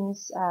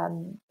 Parkinson's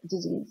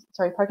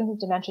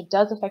dementia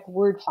does affect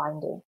word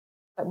finding,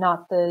 but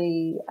not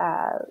the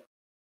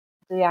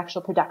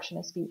actual production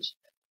of speech.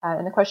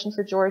 And the question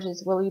for George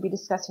is, will you be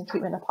discussing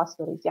treatment of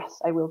possibilities? Yes,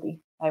 I will be.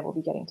 I will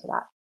be getting to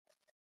that.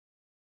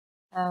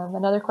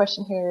 Another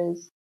question here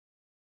is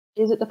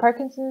it the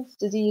Parkinson's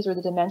disease or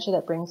the dementia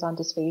that brings on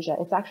dysphagia?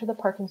 It's actually the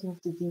Parkinson's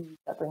disease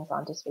that brings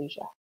on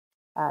dysphagia,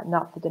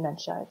 not the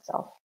dementia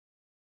itself.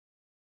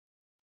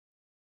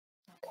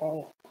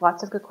 Okay,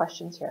 lots of good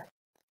questions here.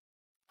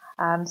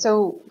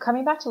 So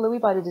coming back to Lewy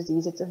body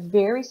disease, it's a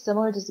very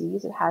similar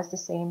disease. It has the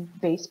same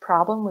base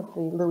problem with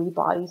the Lewy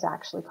bodies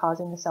actually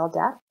causing the cell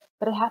death,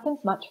 but it happens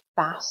much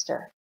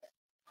faster.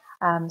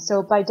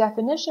 So by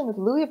definition with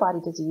Lewy body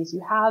disease,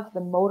 you have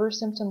the motor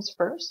symptoms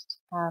first.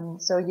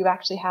 So you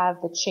actually have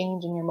the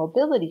change in your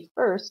mobility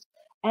first,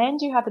 and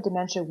you have the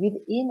dementia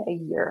within a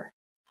year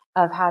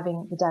of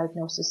having the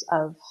diagnosis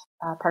of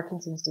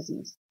Parkinson's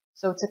disease.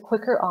 So it's a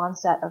quicker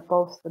onset of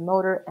both the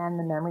motor and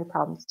the memory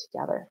problems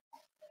together.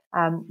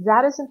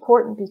 That is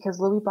important because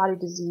Lewy body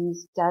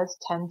disease does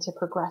tend to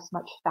progress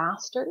much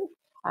faster.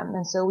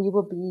 And so we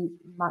will be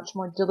much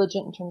more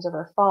diligent in terms of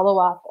our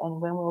follow-up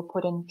and when we'll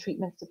put in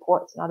treatment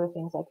supports and other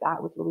things like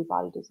that with Lewy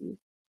body disease.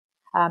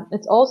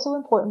 It's also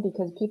important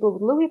because people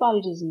with Lewy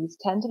body disease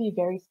tend to be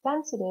very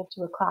sensitive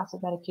to a class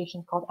of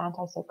medication called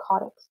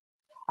antipsychotics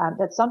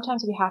that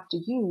sometimes we have to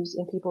use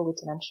in people with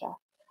dementia.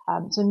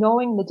 So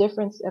knowing the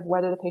difference of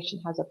whether the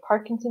patient has a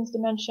Parkinson's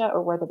dementia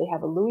or whether they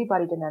have a Lewy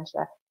body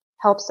dementia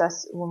helps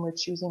us when we're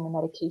choosing the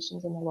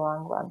medications in the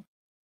long run.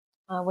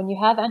 When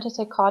you have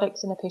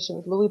antipsychotics in a patient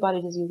with Lewy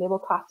body disease, they will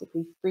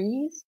classically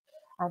freeze.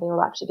 They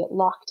will actually get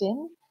locked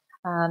in.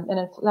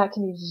 And that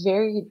can be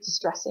very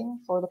distressing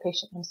for the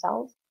patient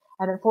themselves.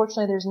 And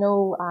unfortunately, there's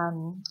no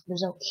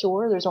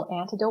cure, there's no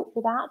antidote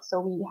for that. So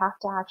we have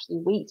to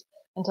actually wait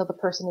until the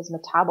person has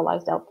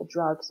metabolized out the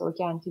drug. So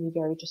again, it can be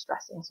very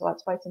distressing. So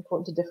that's why it's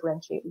important to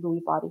differentiate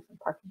Lewy body from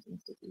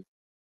Parkinson's disease.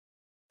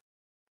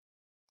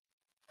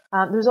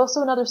 There's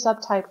also another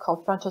subtype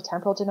called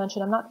frontotemporal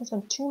dementia. I'm not going to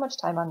spend too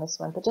much time on this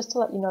one, but just to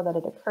let you know that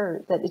it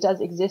occurs, that it does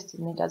exist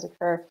and it does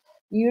occur,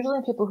 usually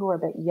in people who are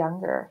a bit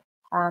younger.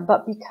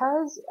 But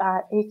because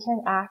it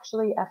can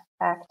actually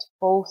affect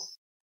both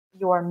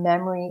your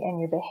memory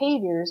and your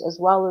behaviors as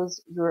well as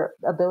your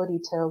ability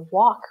to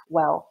walk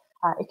well,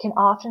 it can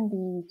often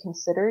be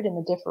considered in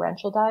the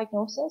differential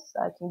diagnosis.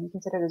 It can be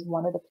considered as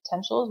one of the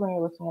potentials when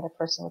you're looking at a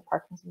person with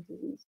Parkinson's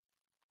disease.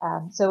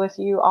 So if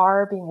you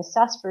are being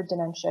assessed for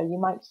dementia, you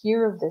might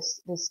hear of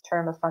this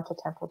term of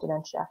frontotemporal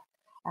dementia,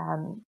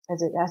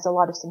 as it has a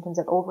lot of symptoms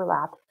that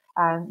overlap.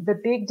 The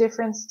big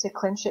difference to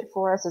clinch it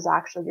for us is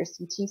actually your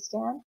CT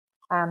scan.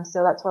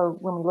 So that's why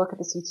when we look at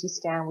the CT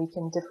scan, we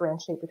can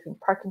differentiate between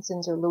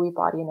Parkinson's or Lewy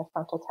body and a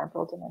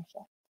frontotemporal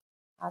dementia.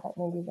 That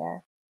may be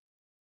there.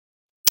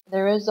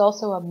 There is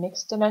also a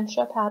mixed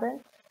dementia pattern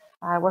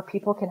where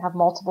people can have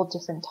multiple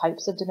different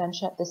types of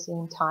dementia at the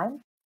same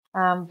time.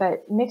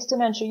 But mixed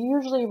dementia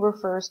usually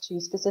refers to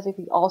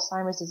specifically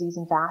Alzheimer's disease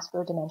and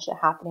vascular dementia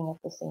happening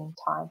at the same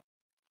time.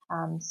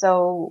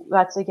 So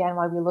that's again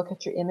why we look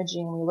at your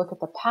imaging and we look at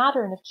the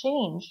pattern of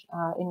change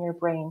in your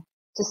brain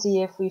to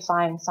see if we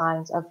find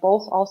signs of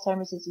both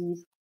Alzheimer's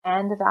disease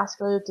and the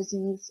vascular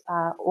disease,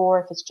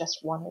 or if it's just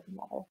one or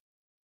the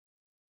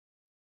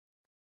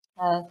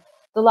other.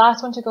 The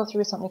last one to go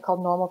through is something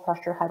called normal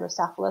pressure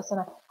hydrocephalus,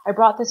 and I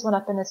brought this one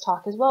up in this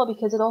talk as well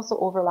because it also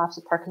overlaps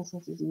with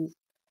Parkinson's disease,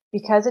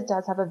 because it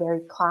does have a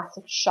very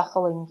classic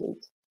shuffling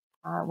gait,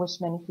 which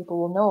many people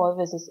will know of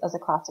as a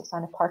classic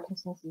sign of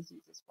Parkinson's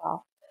disease as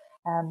well.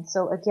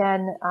 So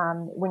again,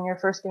 when you're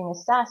first being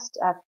assessed,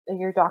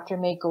 your doctor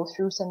may go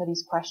through some of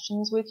these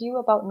questions with you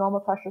about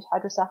normal pressure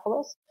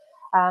hydrocephalus.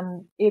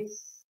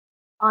 It's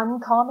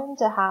uncommon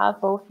to have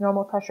both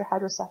normal pressure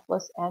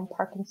hydrocephalus and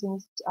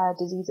Parkinson's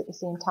disease at the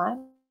same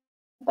time,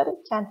 but it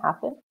can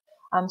happen.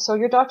 So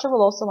your doctor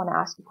will also want to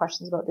ask you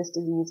questions about this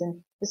disease,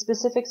 and the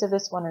specifics of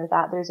this one are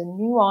that there's a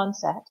new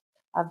onset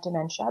of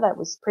dementia that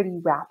was pretty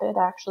rapid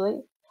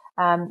actually,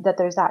 that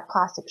there's that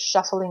classic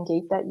shuffling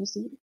gait that you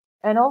see,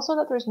 and also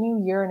that there's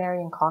new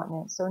urinary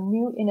incontinence, so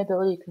new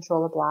inability to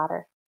control a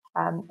bladder.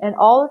 And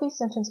all of these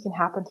symptoms can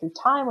happen through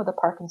time with a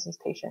Parkinson's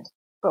patient,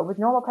 but with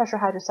normal pressure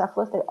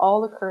hydrocephalus, they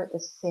all occur at the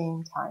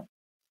same time.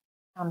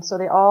 So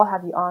they all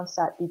have the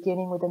onset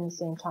beginning within the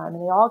same time,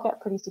 and they all get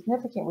pretty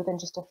significant within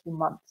just a few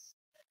months.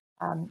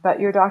 But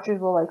your doctors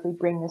will likely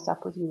bring this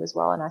up with you as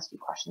well and ask you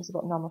questions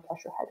about normal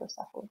pressure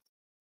hydrocephalus.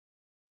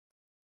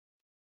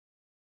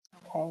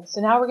 Okay,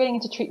 so now we're getting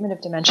into treatment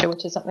of dementia,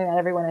 which is something that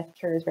everyone I'm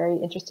sure is very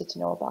interested to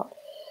know about.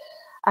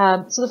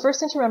 So the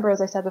first thing to remember,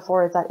 as I said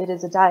before, is that it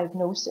is a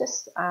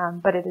diagnosis,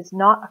 but it is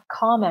not a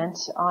comment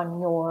on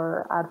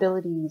your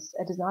abilities.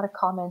 It is not a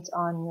comment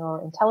on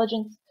your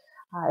intelligence.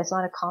 It's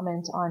not a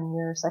comment on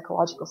your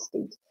psychological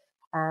state.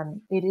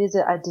 It is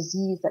a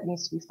disease that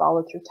needs to be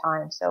followed through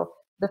time. So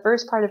The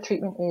first part of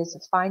treatment is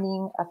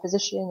finding a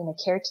physician and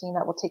a care team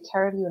that will take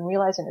care of you and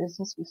realizing it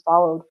needs to be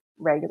followed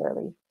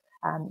regularly.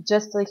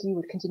 Just like you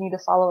would continue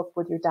to follow up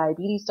with your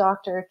diabetes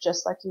doctor,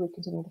 just like you would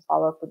continue to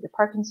follow up with your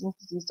Parkinson's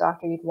disease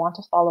doctor, you'd want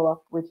to follow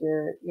up with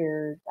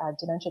your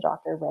dementia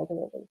doctor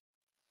regularly.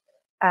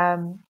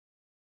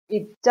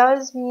 It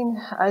does mean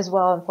as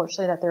well,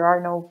 unfortunately, that there are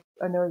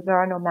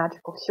no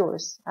magical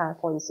cures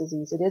for this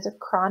disease. It is a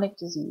chronic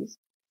disease,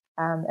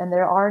 and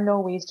there are no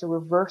ways to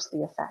reverse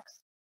the effects.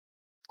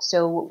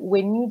 So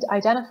when you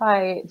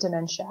identify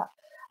dementia,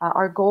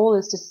 our goal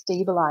is to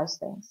stabilize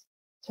things,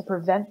 to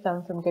prevent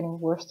them from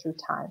getting worse through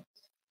time.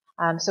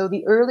 So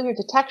the earlier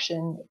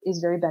detection is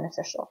very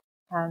beneficial.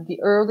 The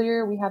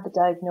earlier we have the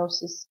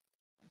diagnosis,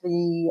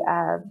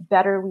 the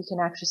better we can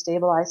actually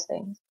stabilize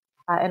things.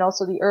 And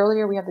also the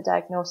earlier we have the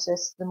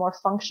diagnosis, the more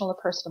functional a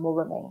person will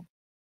remain.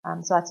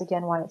 So that's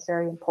again why it's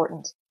very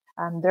important.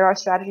 There are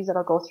strategies that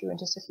I'll go through in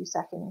just a few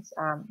seconds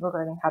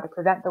regarding how to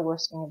prevent the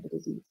worsening of the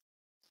disease.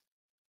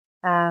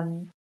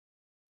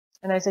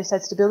 And as I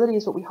said, stability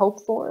is what we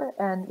hope for.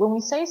 And when we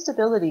say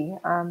stability,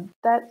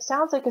 that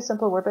sounds like a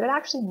simple word, but it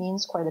actually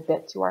means quite a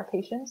bit to our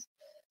patients.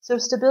 So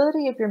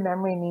stability of your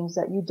memory means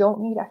that you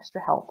don't need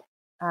extra help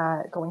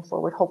going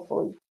forward,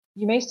 hopefully.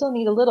 You may still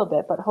need a little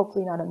bit, but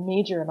hopefully not a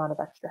major amount of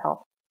extra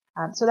help.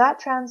 So that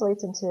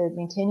translates into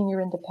maintaining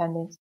your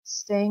independence,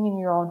 staying in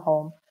your own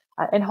home,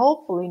 and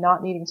hopefully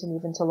not needing to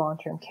move into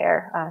long-term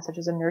care, such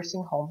as a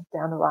nursing home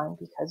down the line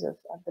because of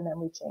the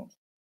memory change.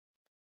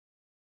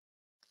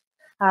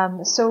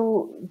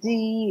 So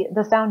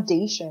the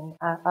foundation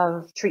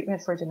of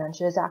treatment for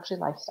dementia is actually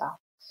lifestyle.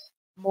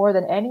 More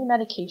than any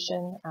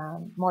medication,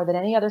 more than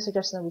any other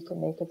suggestion that we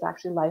can make, it's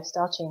actually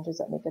lifestyle changes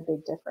that make a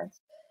big difference.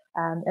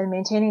 And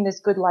maintaining this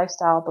good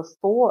lifestyle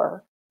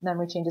before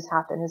memory changes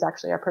happen is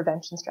actually our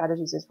prevention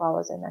strategies as well,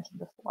 as I mentioned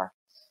before.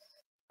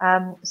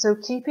 So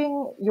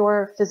keeping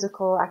your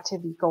physical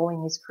activity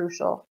going is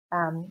crucial.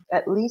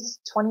 At least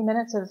 20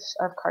 minutes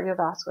of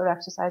cardiovascular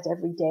exercise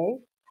every day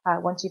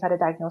once you've had a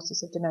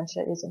diagnosis of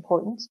dementia is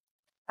important.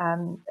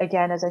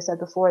 Again, as I said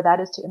before, that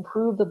is to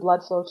improve the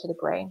blood flow to the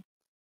brain.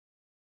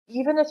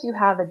 Even if you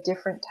have a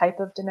different type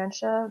of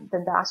dementia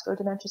than vascular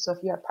dementia, so if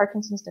you have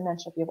Parkinson's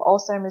dementia, if you have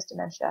Alzheimer's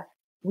dementia,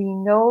 we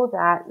know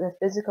that the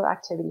physical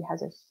activity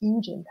has a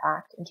huge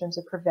impact in terms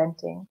of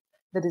preventing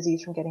the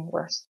disease from getting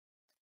worse.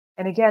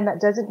 And again, that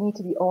doesn't need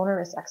to be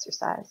onerous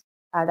exercise.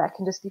 That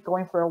can just be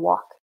going for a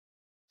walk.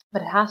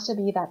 But it has to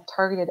be that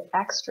targeted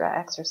extra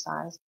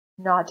exercise,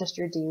 not just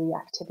your daily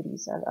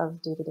activities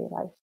of day-to-day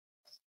life.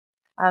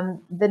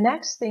 The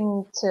next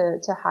thing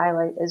to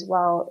highlight as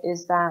well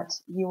is that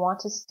you want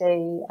to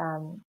stay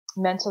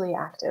mentally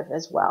active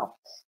as well.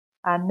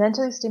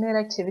 Mentally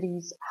stimulated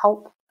activities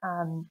help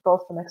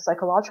both from a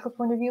psychological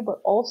point of view, but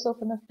also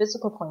from a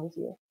physical point of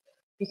view.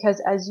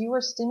 Because as you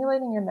are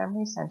stimulating your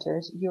memory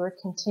centers, you are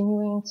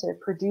continuing to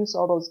produce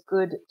all those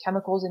good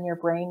chemicals in your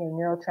brain, your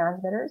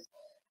neurotransmitters.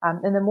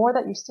 And the more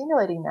that you're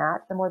stimulating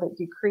that, the more that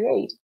you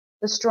create,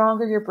 the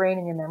stronger your brain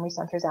and your memory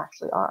centers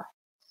actually are.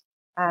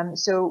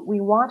 So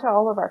we want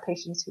all of our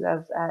patients who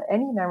have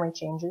any memory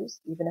changes,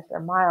 even if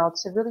they're mild,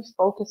 to really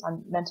focus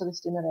on mentally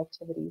stimulated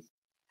activities.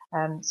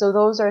 So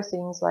those are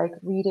things like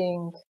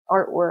reading,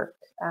 artwork,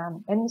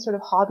 any sort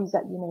of hobbies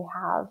that you may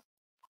have,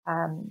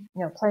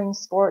 playing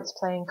sports,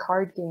 playing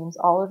card games,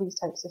 all of these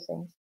types of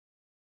things.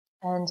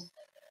 And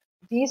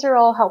these are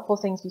all helpful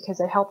things because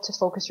they help to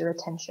focus your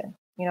attention.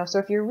 So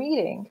if you're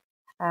reading,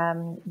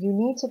 you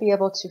need to be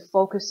able to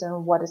focus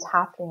on what is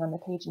happening on the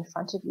page in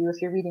front of you.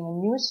 If you're reading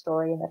a news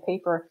story in the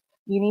paper,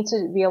 you need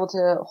to be able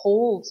to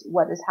hold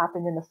what has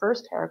happened in the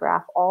first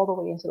paragraph all the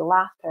way into the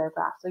last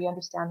paragraph so you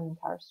understand the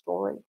entire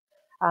story.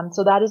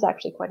 So that is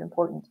actually quite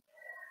important.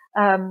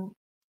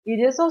 It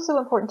is also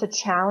important to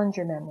challenge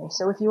your memory.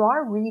 So if you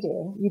are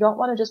reading, you don't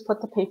want to just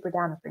put the paper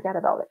down and forget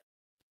about it.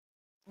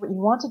 What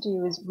you want to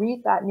do is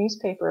read that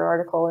newspaper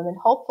article, and then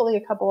hopefully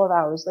a couple of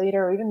hours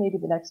later, or even maybe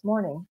the next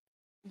morning,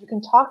 you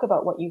can talk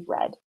about what you've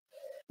read,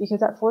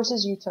 because that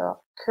forces you to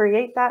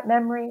create that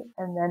memory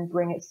and then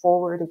bring it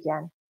forward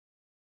again.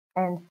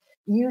 And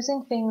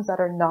using things that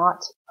are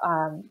not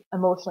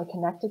emotionally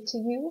connected to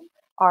you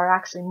are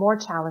actually more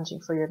challenging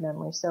for your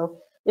memory.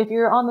 So if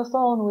you're on the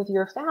phone with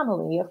your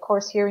family, of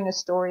course, hearing a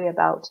story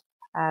about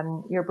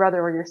your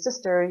brother or your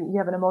sister, you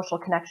have an emotional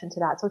connection to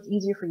that. So it's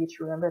easier for you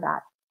to remember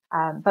that.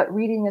 But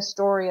reading a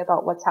story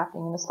about what's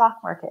happening in the stock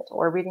market,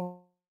 or reading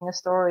a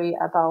story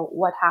about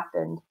what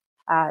happened,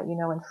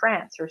 in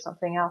France or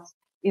something else,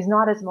 is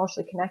not as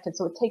emotionally connected.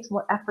 So it takes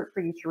more effort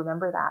for you to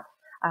remember that.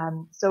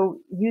 So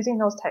using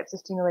those types of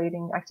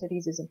stimulating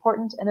activities is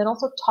important. And then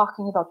also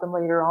talking about them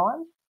later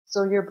on.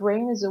 So your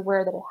brain is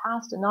aware that it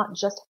has to not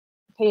just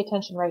pay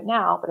attention right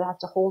now, but it has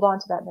to hold on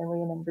to that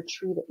memory and then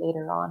retrieve it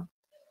later on.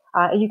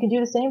 And you can do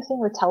the same thing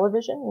with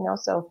television,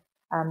 so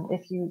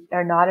if you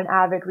are not an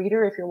avid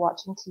reader, if you're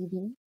watching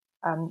TV,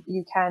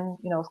 you can,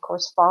 of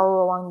course,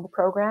 follow along the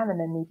program, and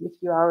then maybe a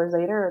few hours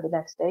later or the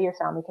next day, your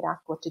family could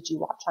ask, what did you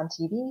watch on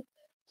TV?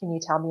 Can you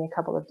tell me a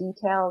couple of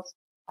details?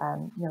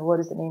 What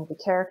is the name of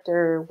the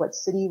character? What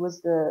city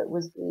was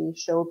the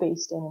show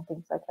based in, and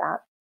things like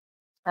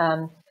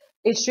that.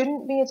 It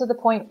shouldn't be to the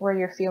point where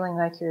you're feeling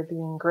like you're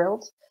being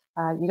grilled.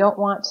 You don't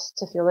want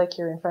to feel like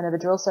you're in front of a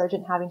drill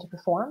sergeant having to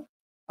perform,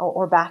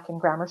 or back in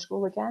grammar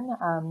school again.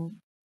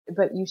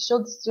 But you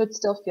should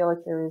still feel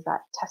like there is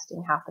that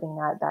testing happening,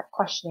 that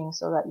questioning,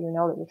 so that you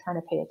know that you're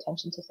trying to pay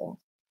attention to things.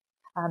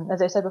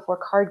 As I said before,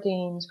 card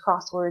games,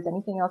 crosswords,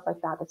 anything else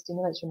like that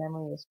stimulates your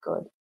memory is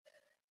good.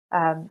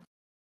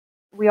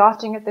 We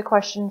often get the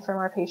question from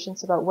our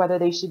patients about whether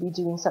they should be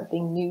doing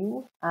something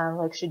new,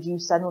 like should you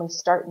suddenly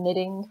start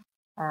knitting?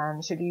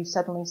 Should you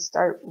suddenly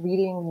start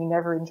reading when you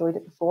never enjoyed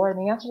it before? And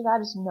the answer to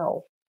that is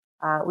no.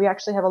 We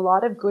actually have a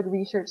lot of good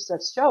research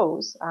that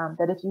shows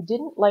that if you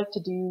didn't like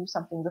to do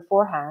something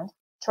beforehand,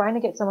 trying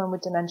to get someone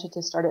with dementia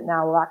to start it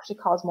now will actually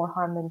cause more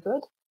harm than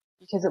good,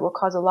 because it will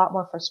cause a lot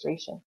more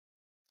frustration.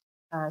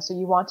 So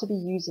you want to be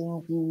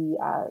using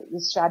the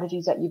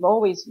strategies that you've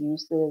always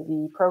used,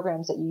 the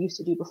programs that you used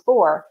to do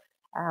before,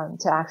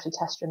 to actually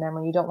test your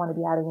memory. You don't want to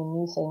be adding in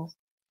new things.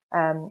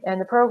 And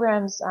the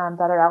programs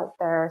that are out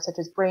there, such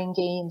as Brain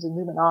Games and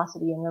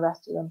Luminosity and the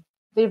rest of them,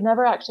 they've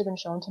never actually been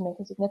shown to make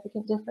a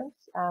significant difference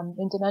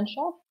in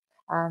dementia.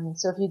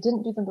 So if you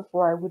didn't do them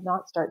before, I would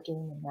not start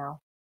doing them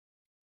now.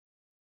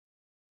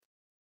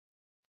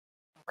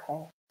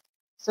 Okay.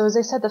 So as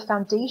I said, the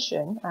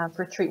foundation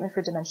for treatment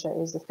for dementia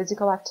is the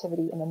physical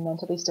activity and the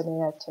mentally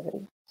stimulating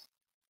activity.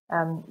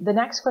 The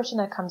next question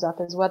that comes up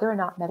is whether or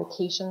not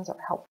medications are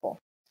helpful.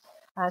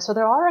 So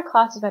there are a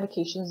class of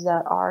medications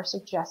that are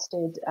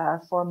suggested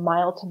for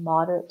mild to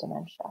moderate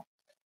dementia.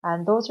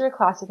 And those are a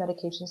class of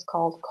medications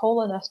called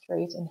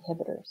cholinesterase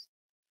inhibitors.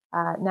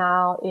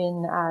 Now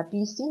in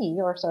BC,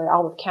 or sorry,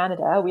 all of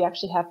Canada, we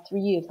actually have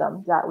 3 of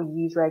them that we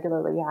use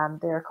regularly.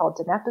 They're called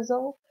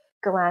donepezil,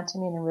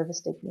 galantamine, and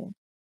rivastigmine.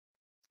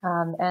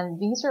 And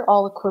these are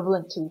all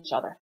equivalent to each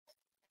other.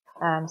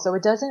 So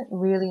it doesn't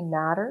really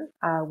matter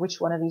which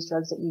one of these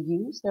drugs that you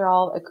use. They're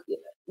all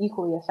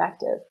equally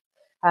effective.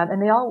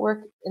 And they all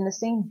work in the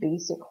same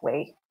basic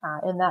way,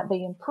 in that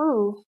they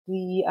improve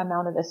the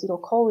amount of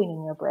acetylcholine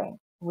in your brain,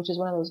 which is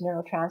one of those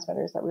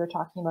neurotransmitters that we were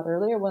talking about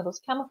earlier, one of those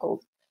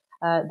chemicals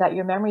that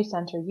your memory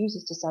center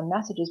uses to send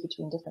messages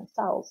between different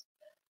cells.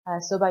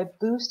 So by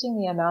boosting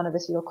the amount of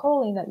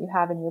acetylcholine that you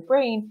have in your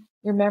brain,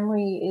 your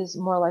memory is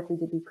more likely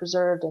to be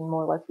preserved and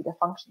more likely to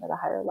function at a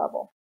higher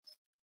level.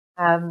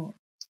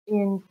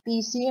 In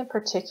BC in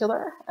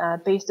particular,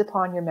 based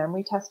upon your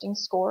memory testing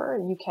score,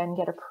 you can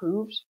get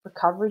approved for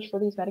coverage for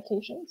these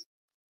medications.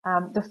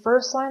 The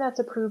first line that's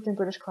approved in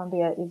British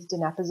Columbia is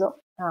donepezil.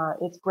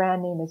 Its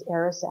brand name is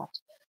Aricept.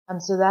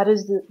 So that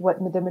is what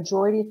the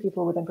majority of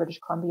people within British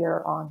Columbia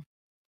are on.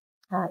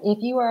 If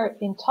you are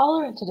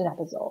intolerant to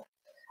donepezil,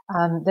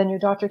 then your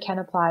doctor can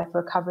apply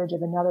for coverage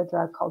of another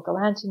drug called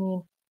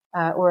galantamine,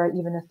 or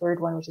even a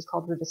third one, which is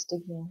called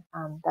rivastigmine,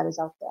 that is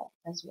out there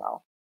as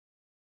well.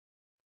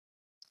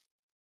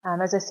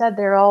 As I said,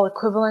 they're all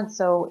equivalent.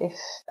 So if,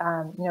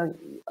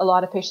 a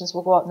lot of patients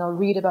will go out and they'll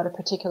read about a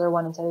particular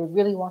one and say they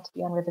really want to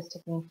be on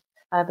rivastigmine.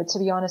 But to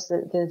be honest,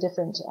 the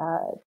different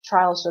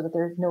trials show that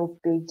there's no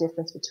big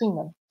difference between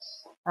them.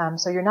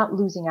 So you're not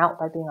losing out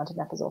by being on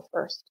donepezil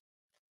first.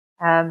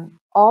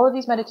 All of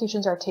these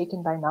medications are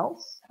taken by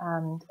mouth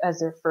as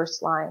their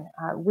first line,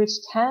 which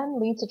can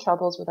lead to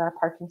troubles with our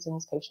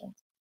Parkinson's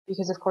patients,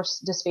 because of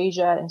course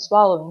dysphagia and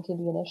swallowing can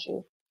be an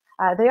issue.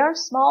 They are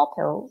small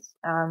pills.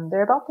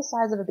 They're about the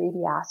size of a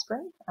baby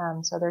aspirin,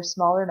 so they're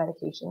smaller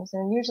medications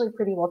and usually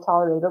pretty well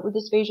tolerated, but with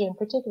dysphagia in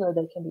particular,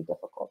 they can be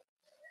difficult.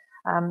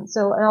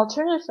 So an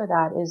alternative for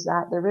that is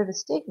that the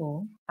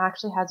rivastigmine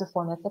actually has a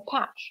form that's a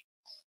patch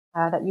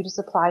that you just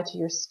apply to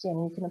your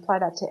skin. You can apply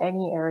that to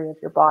any area of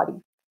your body.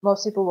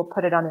 Most people will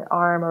put it on their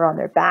arm or on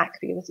their back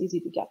because it's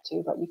easy to get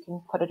to, but you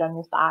can put it on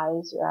your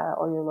thighs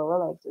or your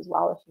lower legs as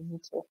well if you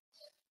need to.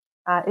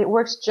 It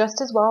works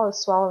just as well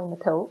as swallowing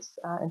the pills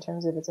in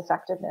terms of its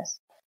effectiveness,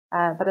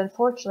 but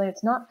unfortunately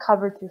it's not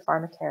covered through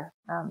pharmacare,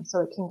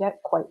 so it can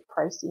get quite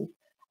pricey.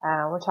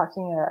 We're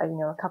talking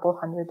a couple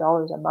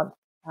 $100 a month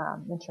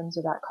in terms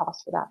of that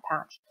cost for that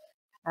patch.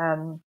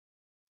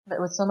 But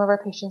with some of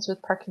our patients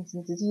with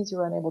Parkinson's disease who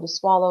are unable to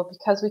swallow,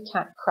 because we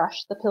can't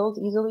crush the pills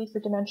easily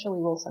for dementia,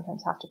 we will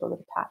sometimes have to go to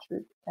the patch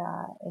route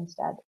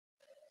instead.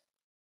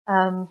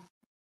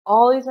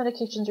 All these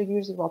medications are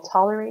usually well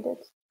tolerated.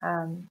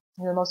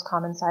 The most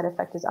common side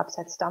effect is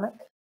upset stomach.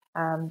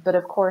 But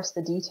of course,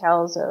 the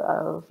details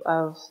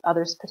of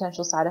other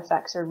potential side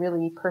effects are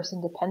really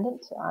person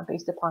dependent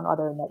based upon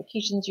other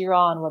medications you're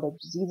on, what other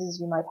diseases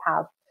you might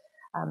have.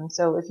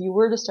 So if you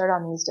were to start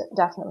on these,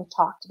 definitely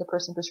talk to the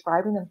person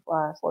prescribing them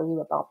for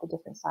you about the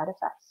different side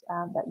effects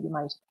that you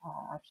might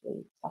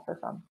actually suffer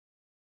from.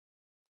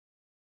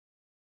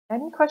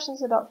 Any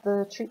questions about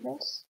the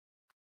treatment?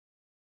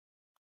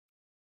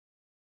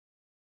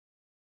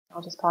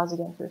 I'll just pause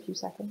again for a few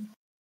seconds.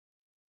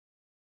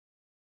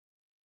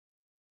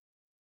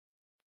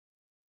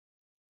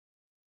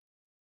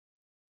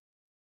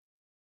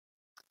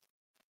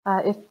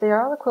 If they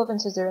are all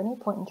equivalent, is there any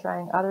point in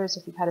trying others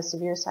if you've had a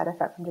severe side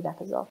effect from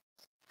donepezil?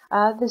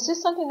 This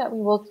is something that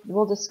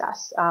we'll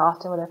discuss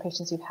often with our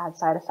patients who've had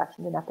side effects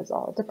from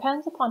donepezil. It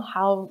depends upon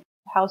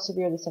how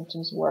severe the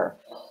symptoms were.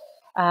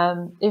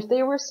 If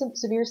they were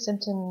severe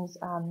symptoms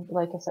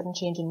like a sudden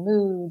change in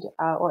mood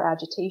or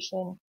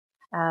agitation,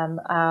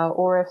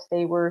 or if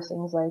they were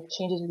things like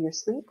changes with your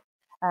sleep,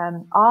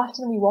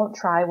 often we won't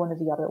try one of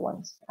the other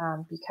ones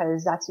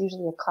because that's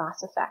usually a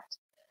class effect.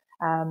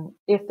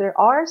 If there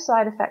are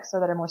side effects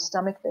that are more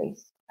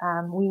stomach-based,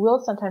 we will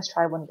sometimes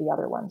try one of the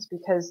other ones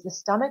because the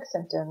stomach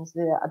symptoms,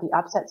 the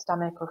upset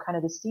stomach or kind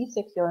of the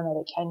seasick feeling that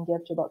it can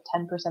give to about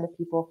 10% of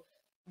people,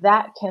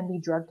 that can be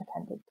drug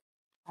dependent.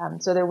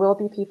 So there will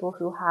be people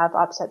who have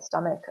upset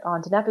stomach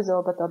on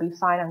donepezil, but they'll be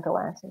fine on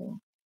galantamine.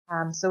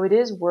 So it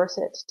is worth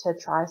it to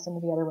try some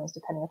of the other ones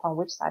depending upon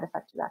which side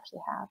effect you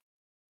actually have.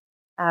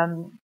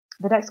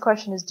 The next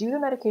question is, do the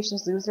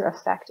medications lose their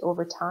effect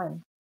over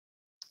time?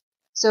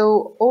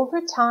 So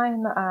over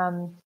time,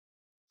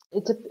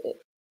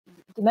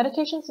 the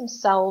medications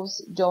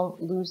themselves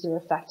don't lose their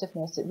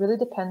effectiveness. It really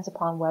depends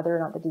upon whether or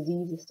not the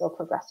disease is still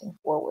progressing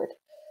forward.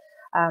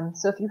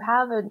 So if you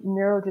have a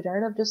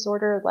neurodegenerative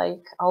disorder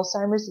like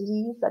Alzheimer's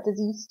disease, that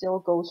disease still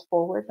goes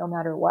forward no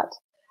matter what.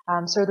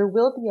 So there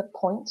will be a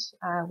point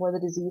where the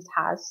disease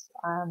has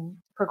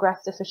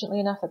progressed sufficiently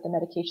enough that the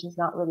medication is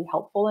not really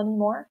helpful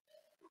anymore.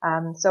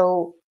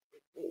 So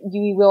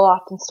you will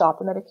often stop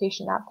the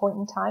medication at that point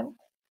in time.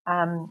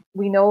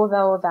 We know,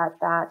 though,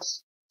 that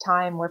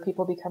time where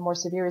people become more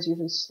severe is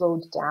usually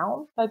slowed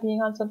down by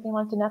being on something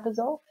like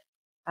donepezil.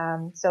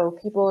 So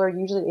people are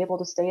usually able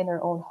to stay in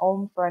their own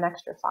home for an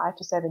extra 5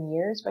 to 7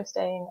 years by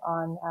staying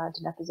on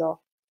donepezil.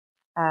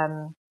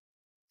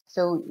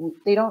 So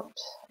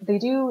they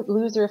do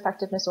lose their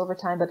effectiveness over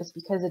time, but it's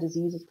because the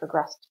disease has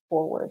progressed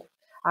forward.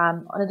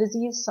 On a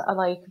disease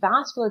like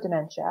vascular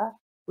dementia,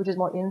 which is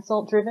more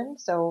insult driven,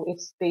 so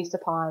it's based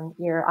upon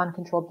your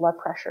uncontrolled blood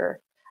pressure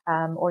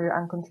or your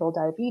uncontrolled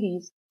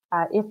diabetes.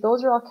 If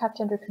those are all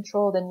kept under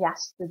control, then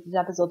yes, the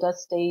donepezil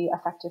does stay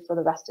effective for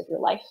the rest of your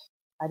life.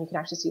 And you can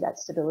actually see that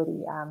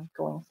stability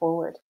going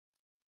forward.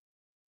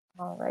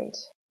 All right,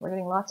 we're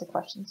getting lots of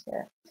questions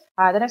here.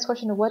 The next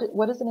question,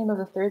 what is the name of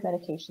the third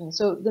medication?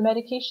 So the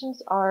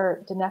medications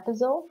are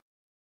donepezil,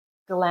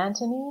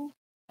 galantamine,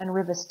 and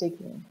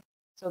rivastigmine.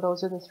 So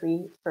those are the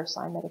 3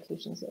 first-line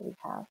medications that we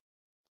have.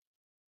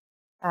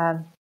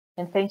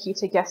 And thank you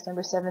to guest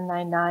number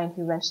 799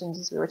 who mentioned,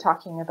 as we were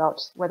talking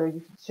about whether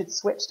you should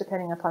switch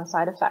depending upon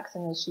side effects,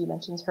 and as she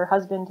mentions, her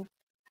husband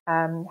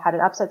had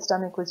an upset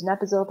stomach with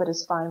donepezil, but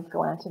is fine with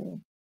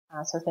galantamine.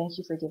 So thank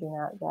you for giving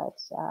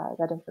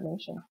that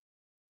information.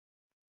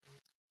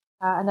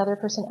 Another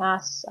person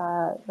asks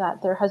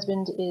that their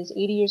husband is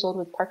 80 years old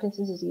with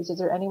Parkinson's disease. Is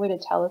there any way to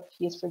tell if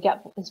his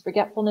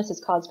forgetfulness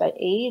is caused by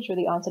age or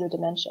the onset of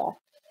dementia?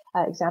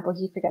 Example,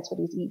 he forgets what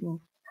he's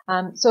eaten.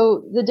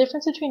 So the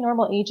difference between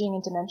normal aging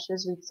and dementia,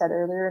 as we said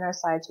earlier in our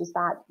slides, was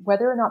that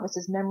whether or not this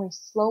is memory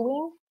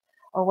slowing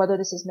or whether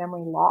this is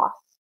memory loss.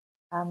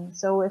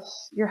 So if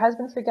your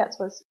husband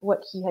forgets what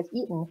he has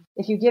eaten,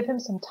 if you give him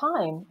some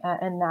time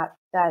and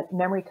that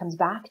memory comes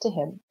back to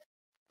him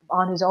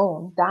on his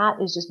own,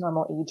 that is just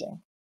normal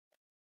aging.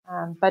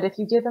 But if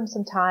you give him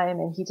some time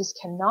and he just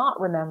cannot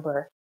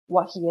remember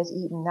what he has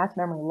eaten, that's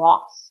memory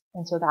loss.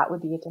 And so that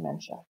would be a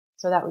dementia.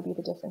 So that would be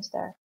the difference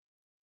there.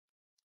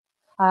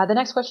 The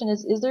next question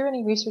is there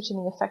any research in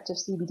the effect of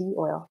CBD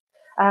oil?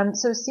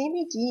 So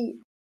CBD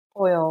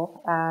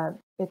oil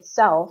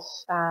itself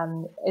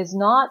is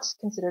not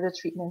considered a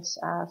treatment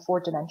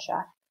for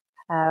dementia.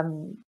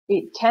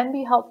 It can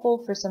be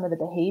helpful for some of the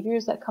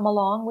behaviors that come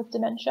along with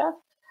dementia,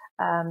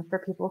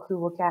 for people who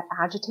will get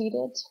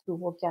agitated, who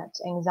will get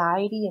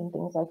anxiety and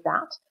things like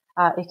that.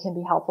 It can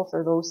be helpful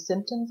for those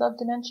symptoms of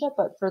dementia,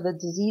 but for the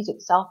disease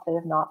itself, they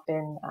have not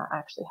been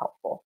actually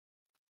helpful.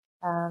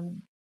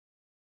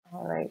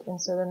 All right, and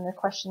so then the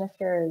question up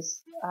here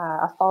is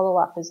a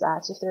follow-up is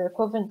that if they're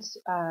equivalent,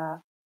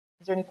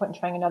 is there any point in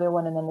trying another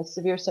one? And then the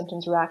severe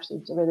symptoms were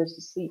actually related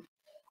to sleep.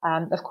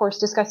 Of course,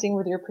 discussing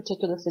with your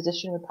particular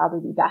physician would probably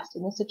be best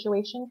in this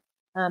situation.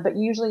 But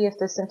usually if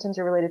the symptoms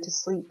are related to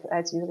sleep,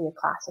 it's usually a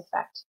class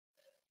effect.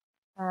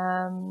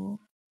 I'm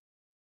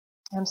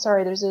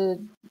sorry,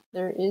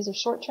 there is a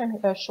short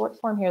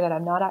form here that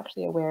I'm not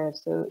actually aware of.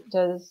 So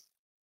does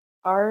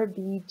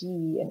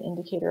RBD an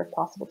indicator of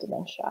possible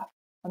dementia?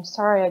 I'm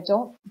sorry,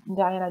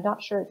 Diane, I'm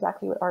not sure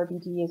exactly what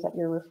RBD is that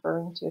you're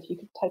referring to. If you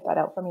could type that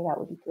out for me, that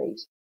would be great.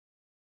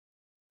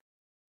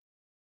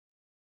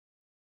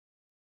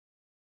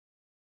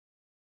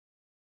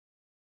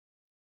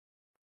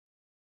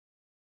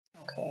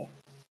 Okay.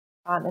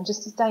 And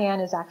just as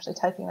Diane is actually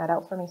typing that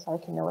out for me so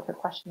I can know what her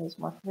question is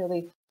more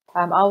clearly,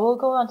 I will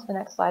go on to the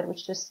next slide,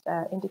 which just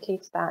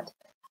indicates that,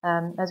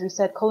 as we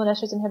said,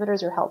 cholinesterase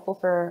inhibitors are helpful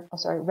for,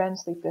 REM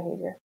sleep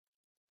behavior.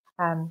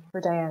 For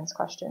Diane's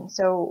question.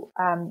 So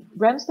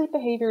REM sleep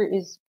behavior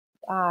is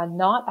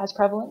not as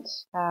prevalent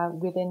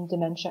within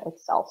dementia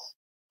itself.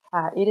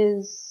 It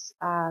is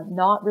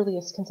not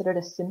really considered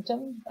a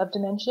symptom of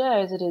dementia,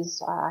 as it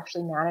is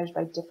actually managed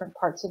by different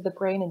parts of the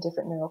brain and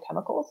different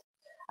neurochemicals.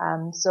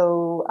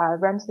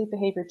 REM sleep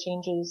behavior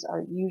changes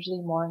are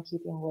usually more in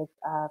keeping with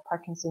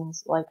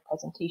Parkinson's-like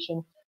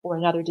presentation or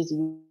another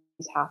disease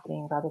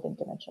happening rather than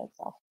dementia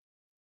itself.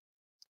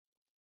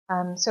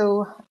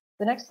 So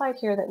the next slide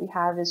here that we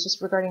have is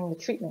just regarding the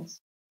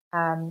treatments.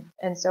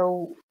 And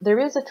so there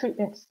is a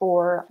treatment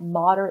for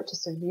moderate to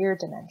severe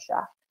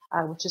dementia,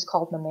 which is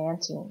called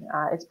memantine.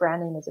 Its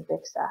brand name is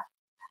Abixa.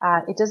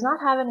 It does not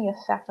have any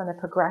effect on the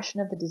progression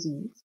of the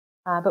disease,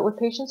 but with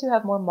patients who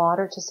have more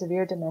moderate to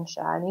severe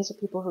dementia, and these are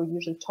people who are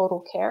usually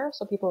total care,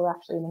 so people who are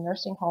actually in a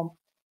nursing home,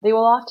 they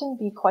will often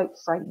be quite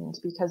frightened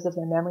because of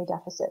their memory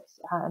deficits.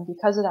 And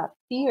because of that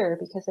fear,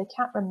 because they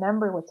can't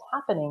remember what's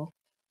happening,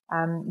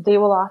 they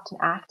will often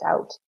act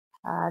out.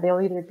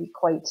 They'll either be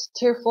quite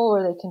tearful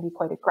or they can be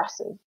quite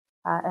aggressive.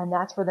 And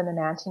that's where the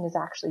memantine is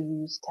actually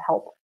used to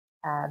help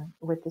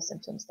with the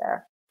symptoms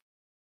there.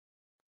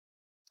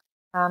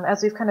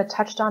 As we've kind of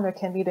touched on, there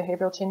can be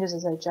behavioral changes,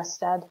 as I just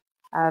said.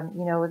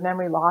 With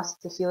memory loss,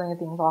 it's a feeling of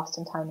being lost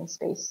in time and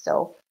space.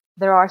 So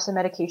there are some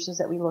medications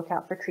that we look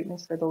at for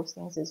treatments for those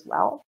things as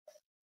well.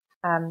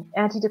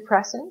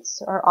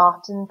 Antidepressants are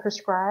often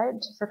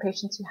prescribed for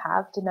patients who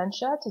have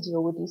dementia to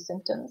deal with these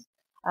symptoms.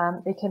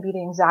 It can be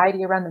the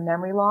anxiety around the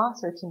memory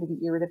loss, or it can be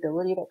the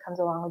irritability that comes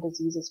along with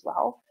disease as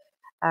well.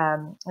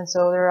 And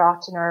so there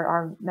often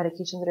are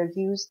medications that are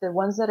used. The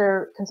ones that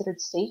are considered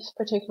safe,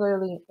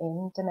 particularly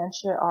in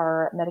dementia,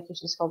 are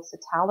medications called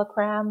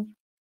citalopram,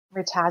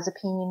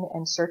 mirtazapine,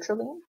 and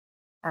sertraline.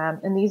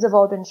 And these have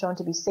all been shown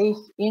to be safe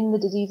in the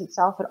disease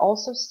itself, but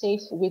also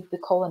safe with the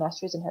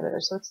cholinesterase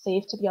inhibitor. So it's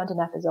safe to be on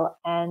donepezil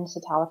and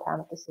citalopram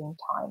at the same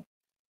time.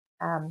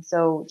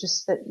 So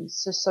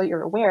so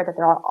you're aware that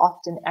there are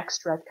often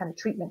extra kind of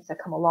treatments that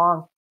come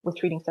along with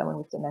treating someone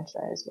with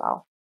dementia as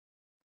well.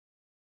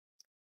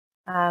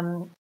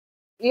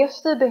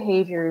 If the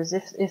behaviors,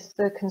 if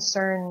the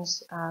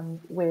concerns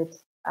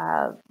with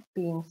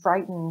being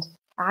frightened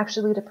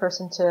actually lead a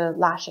person to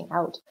lashing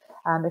out,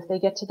 if they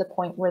get to the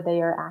point where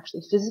they are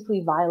actually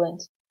physically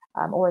violent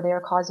or they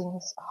are causing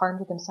harm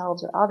to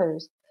themselves or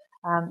others,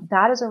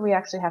 that is where we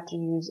actually have to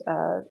use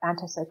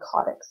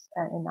antipsychotics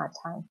in that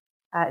time.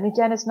 And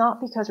again, it's not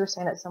because we're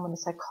saying that someone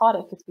is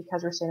psychotic, it's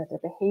because we're saying that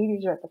their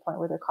behaviors are at the point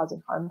where they're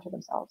causing harm to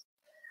themselves.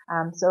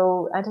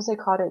 So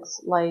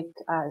antipsychotics like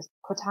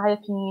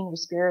quetiapine,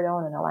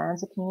 risperidone, and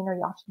olanzapine are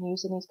often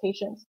used in these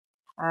patients.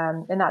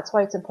 And that's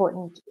why it's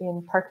important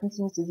in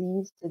Parkinson's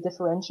disease to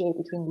differentiate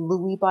between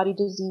Lewy body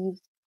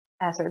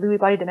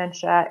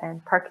dementia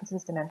and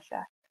Parkinson's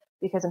dementia.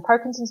 Because in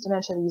Parkinson's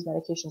dementia, these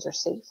medications are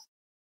safe.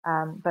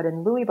 But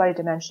in Lewy body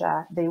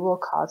dementia, they will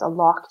cause a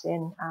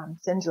locked-in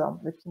syndrome,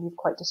 which can be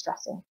quite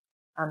distressing.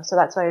 So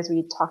that's why, as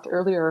we talked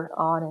earlier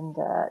on in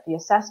the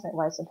assessment,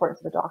 why it's important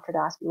for the doctor to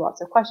ask you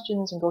lots of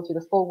questions and go through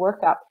the full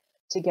workup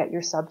to get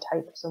your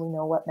subtype so we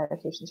know what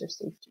medications are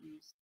safe to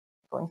use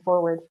going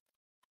forward.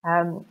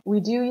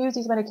 We do use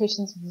these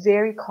medications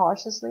very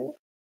cautiously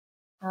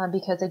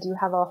because they do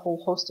have a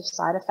whole host of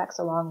side effects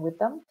along with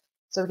them.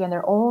 So again,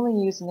 they're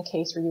only used in the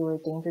case where you are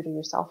a danger to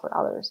yourself or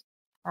others,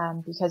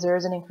 because there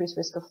is an increased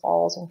risk of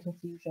falls and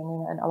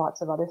confusion and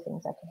lots of other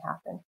things that can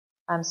happen.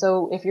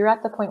 So if you're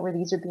at the point where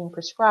these are being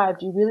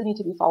prescribed, you really need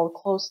to be followed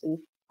closely,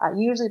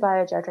 usually by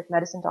a geriatric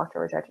medicine doctor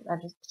or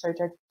geriatric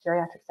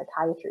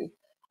psychiatry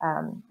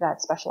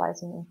that's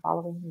specializing in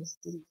following these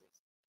diseases.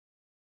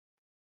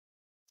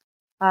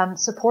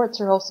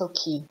 Supports are also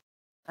key.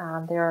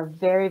 They are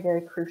very,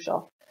 very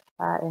crucial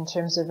in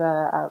terms of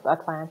a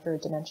plan for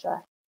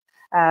dementia.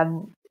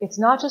 It's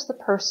not just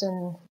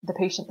the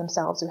patient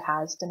themselves who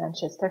has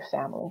dementia, it's their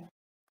family.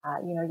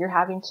 You're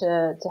having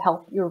to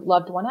help your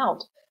loved one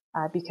out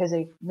because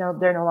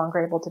they're no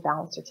longer able to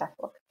balance their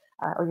checkbook,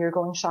 or you're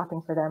going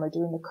shopping for them or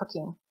doing the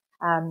cooking.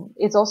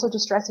 It's also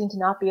distressing to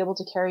not be able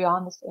to carry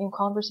on the same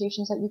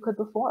conversations that you could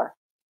before.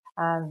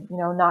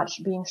 Not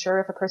being sure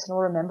if a person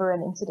will remember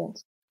an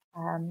incident,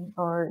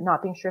 or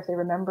not being sure if they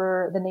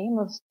remember the name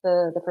of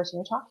the person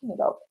you're talking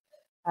about.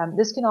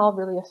 This can all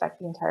really affect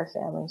the entire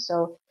family.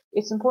 So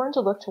it's important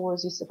to look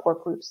towards these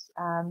support groups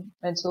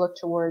and to look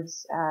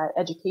towards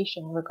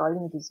education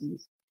regarding the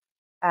disease.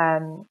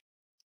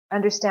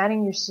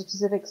 Understanding your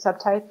specific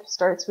subtype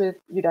starts with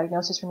your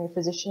diagnosis from your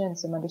physician and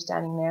some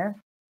understanding there.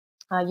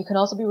 You can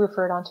also be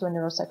referred on to a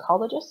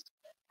neuropsychologist.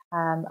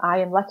 I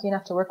am lucky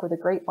enough to work with a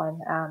great one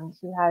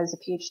who has a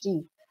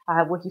PhD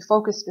where he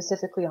focused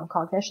specifically on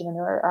cognition, and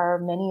there are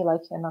many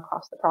like him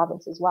across the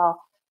province as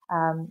well.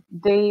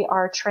 They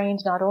are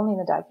trained not only in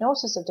the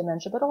diagnosis of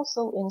dementia, but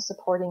also in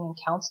supporting and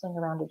counseling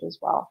around it as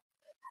well.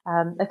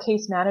 A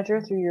case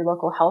manager through your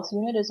local health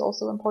unit is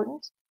also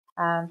important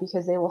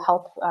because they will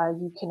help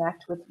you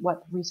connect with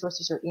what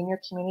resources are in your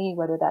community,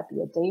 whether that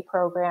be a day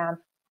program,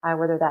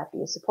 whether that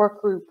be a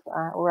support group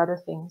or other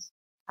things.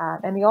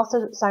 And the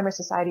Alzheimer's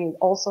Society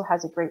also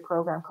has a great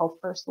program called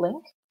First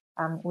Link,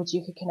 which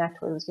you could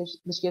connect with,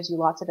 which gives you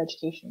lots of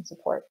education and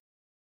support.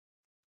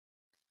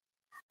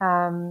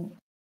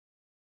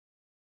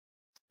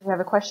 We have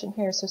a question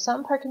here. So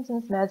some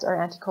Parkinson's meds are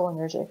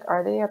anticholinergic.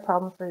 Are they a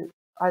problem for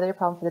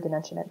the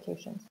dementia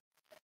medications?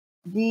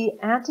 The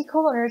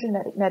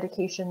anticholinergic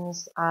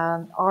medications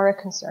are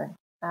a concern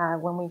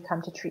when we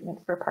come to treatment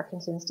for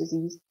Parkinson's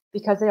disease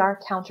because they are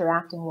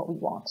counteracting what we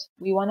want.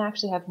 We want to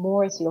actually have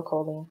more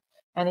acetylcholine,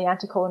 and the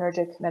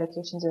anticholinergic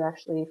medications are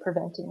actually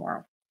preventing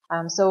that.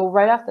 So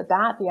right off the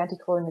bat, the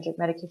anticholinergic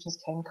medications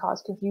can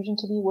cause confusion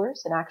to be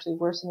worse and actually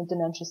worsen the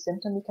dementia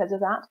symptom because of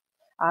that.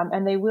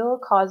 And they will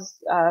cause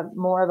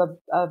more of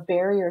a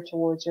barrier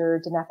towards your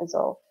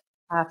donepezil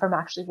from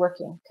actually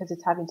working because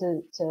it's having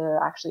to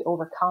actually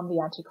overcome the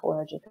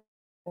anticholinergic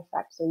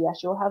effect. So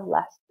yes, you'll have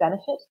less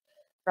benefit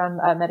from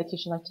a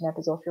medication like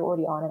donepezil if you're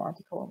already on an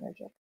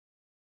anticholinergic.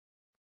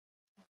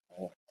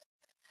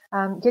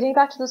 Okay. Getting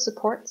back to the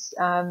supports,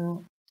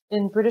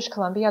 in British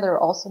Columbia, there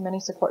are also many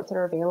supports that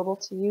are available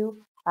to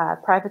you,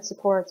 private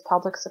supports,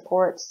 public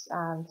supports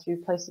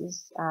through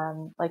places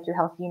like your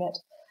health unit.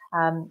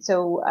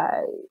 So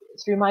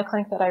through my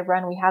clinic that I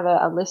run, we have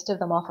a list of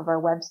them off of our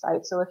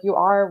website. So if you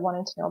are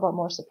wanting to know about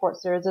more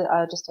supports, there is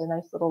just a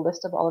nice little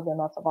list of all of them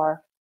off of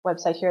our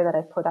website here that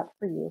I put up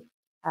for you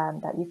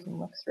that you can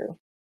look through.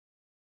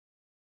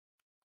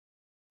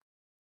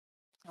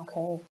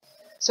 Okay.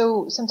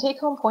 So some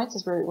take-home points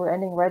as we're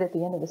ending right at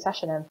the end of the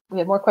session, and we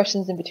have more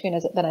questions in between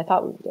than I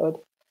thought we would.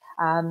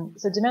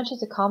 So dementia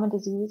is a common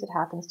disease. It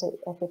happens to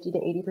 50 to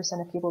 80%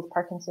 of people with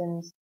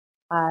Parkinson's.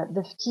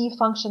 The key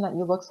function that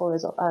you look for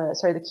is,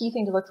 the key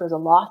thing to look for is a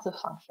loss of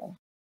function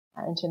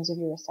in terms of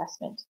your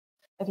assessment.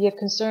 If you have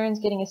concerns,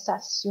 getting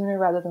assessed sooner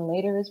rather than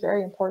later is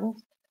very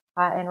important.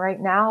 And right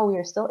now we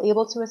are still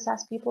able to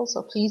assess people,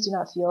 so please do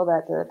not feel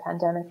that the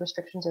pandemic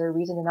restrictions are a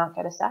reason to not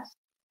get assessed.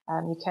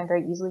 You can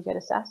very easily get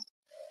assessed.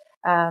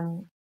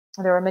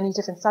 There are many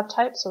different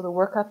subtypes, so the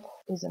workup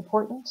is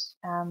important.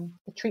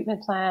 The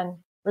treatment plan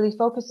really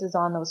focuses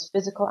on those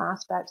physical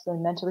aspects, the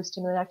mentally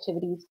stimulating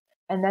activities,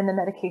 and then the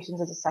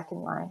medications as a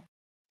second line.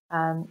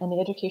 And the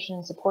education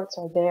and supports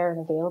are there and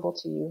available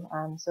to you,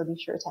 so be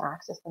sure to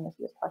access them if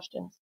you have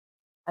questions.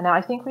 And now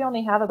I think we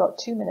only have about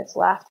 2 minutes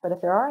left, but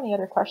if there are any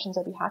other questions,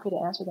 I'd be happy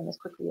to answer them as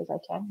quickly as I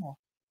can here.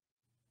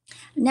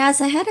 Naz,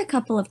 I had a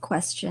couple of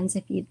questions,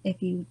 if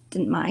you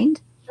didn't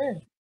mind.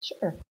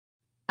 Sure.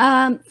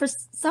 For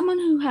someone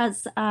who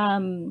has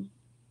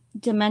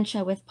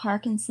dementia with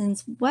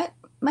Parkinson's, what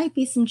might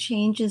be some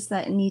changes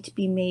that need to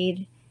be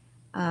made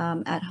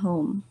at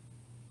home?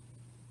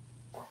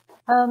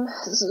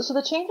 So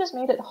the changes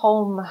made at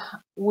home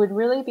would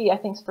really be, I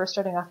think, first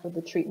starting off with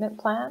the treatment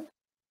plan.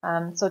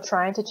 So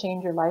trying to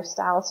change your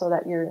lifestyle so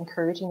that you're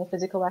encouraging the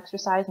physical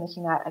exercise,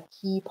 making that a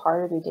key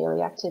part of your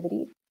daily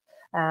activity.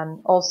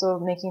 Also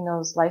making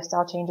those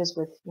lifestyle changes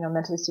with,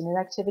 mentally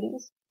stimulating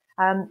activities.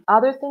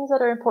 Other things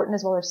that are important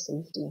as well are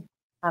safety.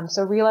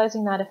 So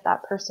realizing that if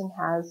that person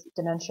has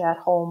dementia at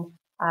home,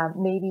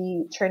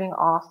 maybe turning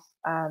off,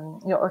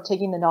 or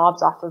taking the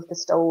knobs off of the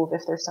stove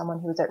if there's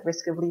someone who's at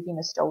risk of leaving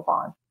the stove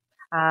on.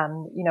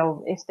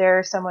 If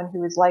there's someone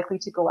who is likely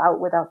to go out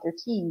without their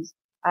keys,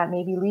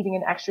 maybe leaving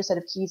an extra set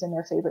of keys in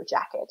their favorite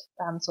jacket,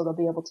 so they'll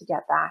be able to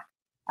get back.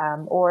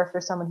 Or if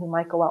there's someone who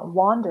might go out and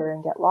wander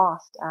and get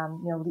lost,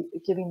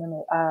 giving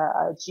them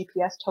a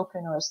GPS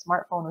token or a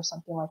smartphone or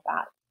something like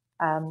that.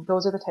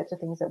 Those are the types of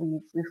things that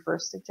we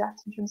first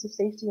suggest in terms of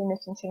safety and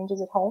making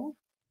changes at home.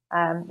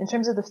 In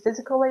terms of the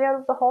physical layout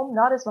of the home,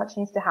 not as much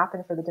needs to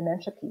happen for the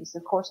dementia piece.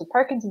 Of course, with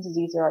Parkinson's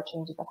disease, there are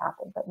changes that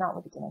happen, but not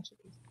with the dementia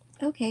piece.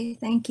 Okay,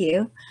 thank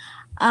you.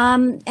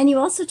 And you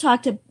also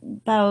talked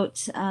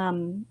about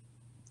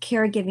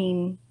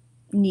caregiving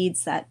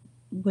needs that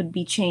would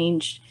be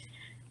changed.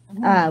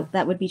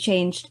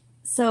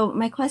 So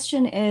my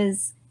question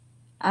is,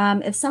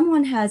 if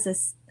someone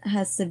has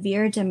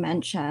severe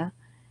dementia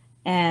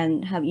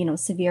and have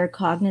severe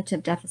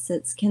cognitive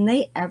deficits, can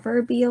they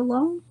ever be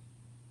alone?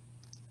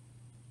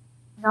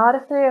 Not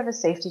if they have a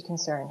safety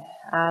concern.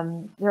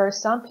 There are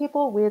some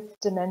people with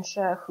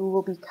dementia who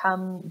will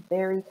become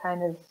very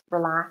kind of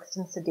relaxed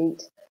and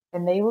sedate,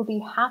 and they will be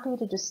happy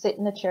to just sit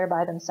in the chair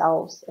by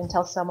themselves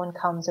until someone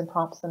comes and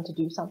prompts them to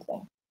do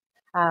something.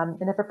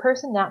 And if a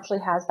person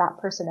naturally has that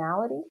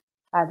personality,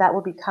 that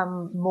will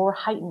become more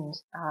heightened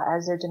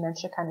as their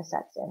dementia kind of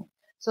sets in.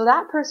 So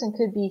that person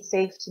could be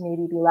safe to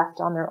maybe be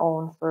left on their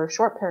own for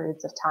short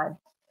periods of time.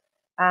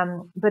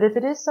 But if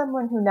it is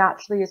someone who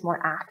naturally is more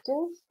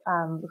active,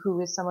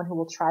 who is someone who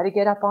will try to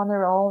get up on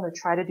their own or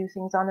try to do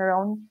things on their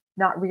own,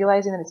 not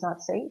realizing that it's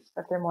not safe,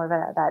 if they're more of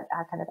that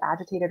kind of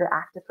agitated or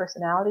active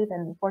personality, then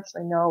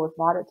unfortunately, no, with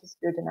moderate to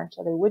severe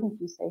dementia, they wouldn't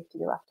be safe to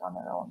be left on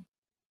their own.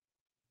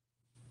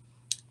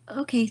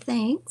 Okay,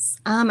 thanks.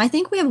 I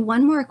think we have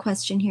one more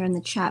question here in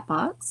the chat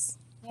box.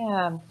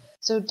 Yeah.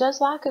 So does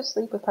lack of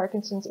sleep with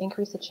Parkinson's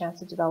increase the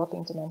chance of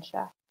developing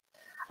dementia?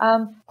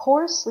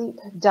 Poor sleep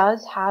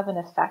does have an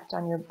effect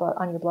on your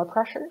blood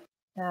pressure,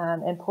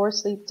 and poor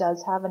sleep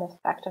does have an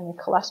effect on your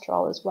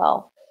cholesterol as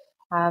well.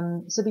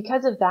 So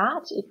because of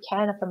that, it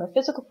can, from a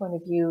physical point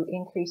of view,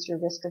 increase your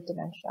risk of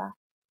dementia.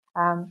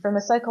 From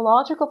a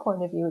psychological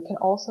point of view, it can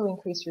also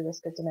increase your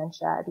risk of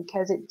dementia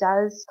because it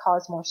does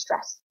cause more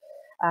stress.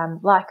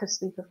 Lack of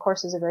sleep, of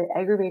course, is a very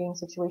aggravating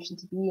situation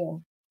to be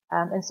in.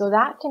 And so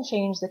that can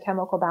change the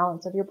chemical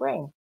balance of your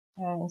brain.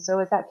 And so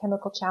as that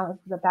chemical challenge,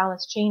 the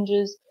balance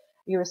changes,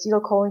 your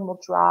acetylcholine will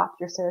drop,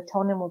 your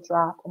serotonin will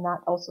drop, and that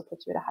also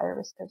puts you at a higher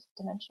risk of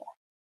dementia.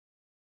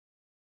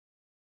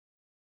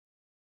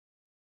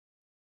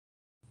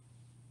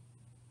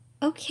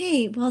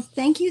 Okay, well,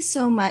 thank you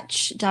so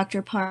much,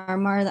 Dr.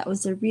 Parmar. That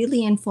was a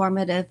really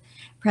informative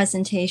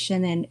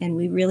presentation, and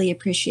we really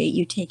appreciate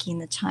you taking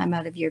the time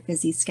out of your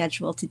busy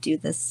schedule to do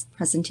this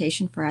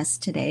presentation for us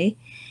today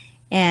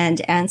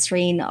and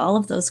answering all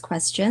of those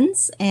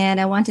questions.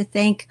 And I want to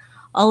thank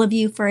all of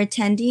you for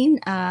attending.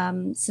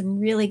 Some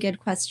really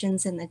good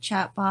questions in the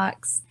chat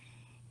box,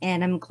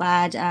 and I'm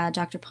glad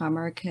Dr.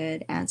 Parmar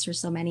could answer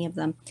so many of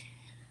them.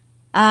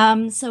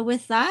 So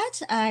with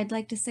that, I'd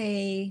like to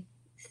say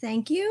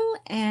thank you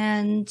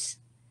and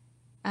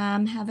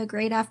have a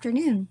great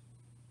afternoon.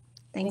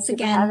 Thanks Thank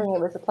you for again. having me.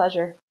 It was a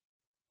pleasure.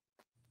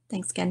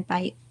 Thanks again.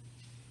 Bye.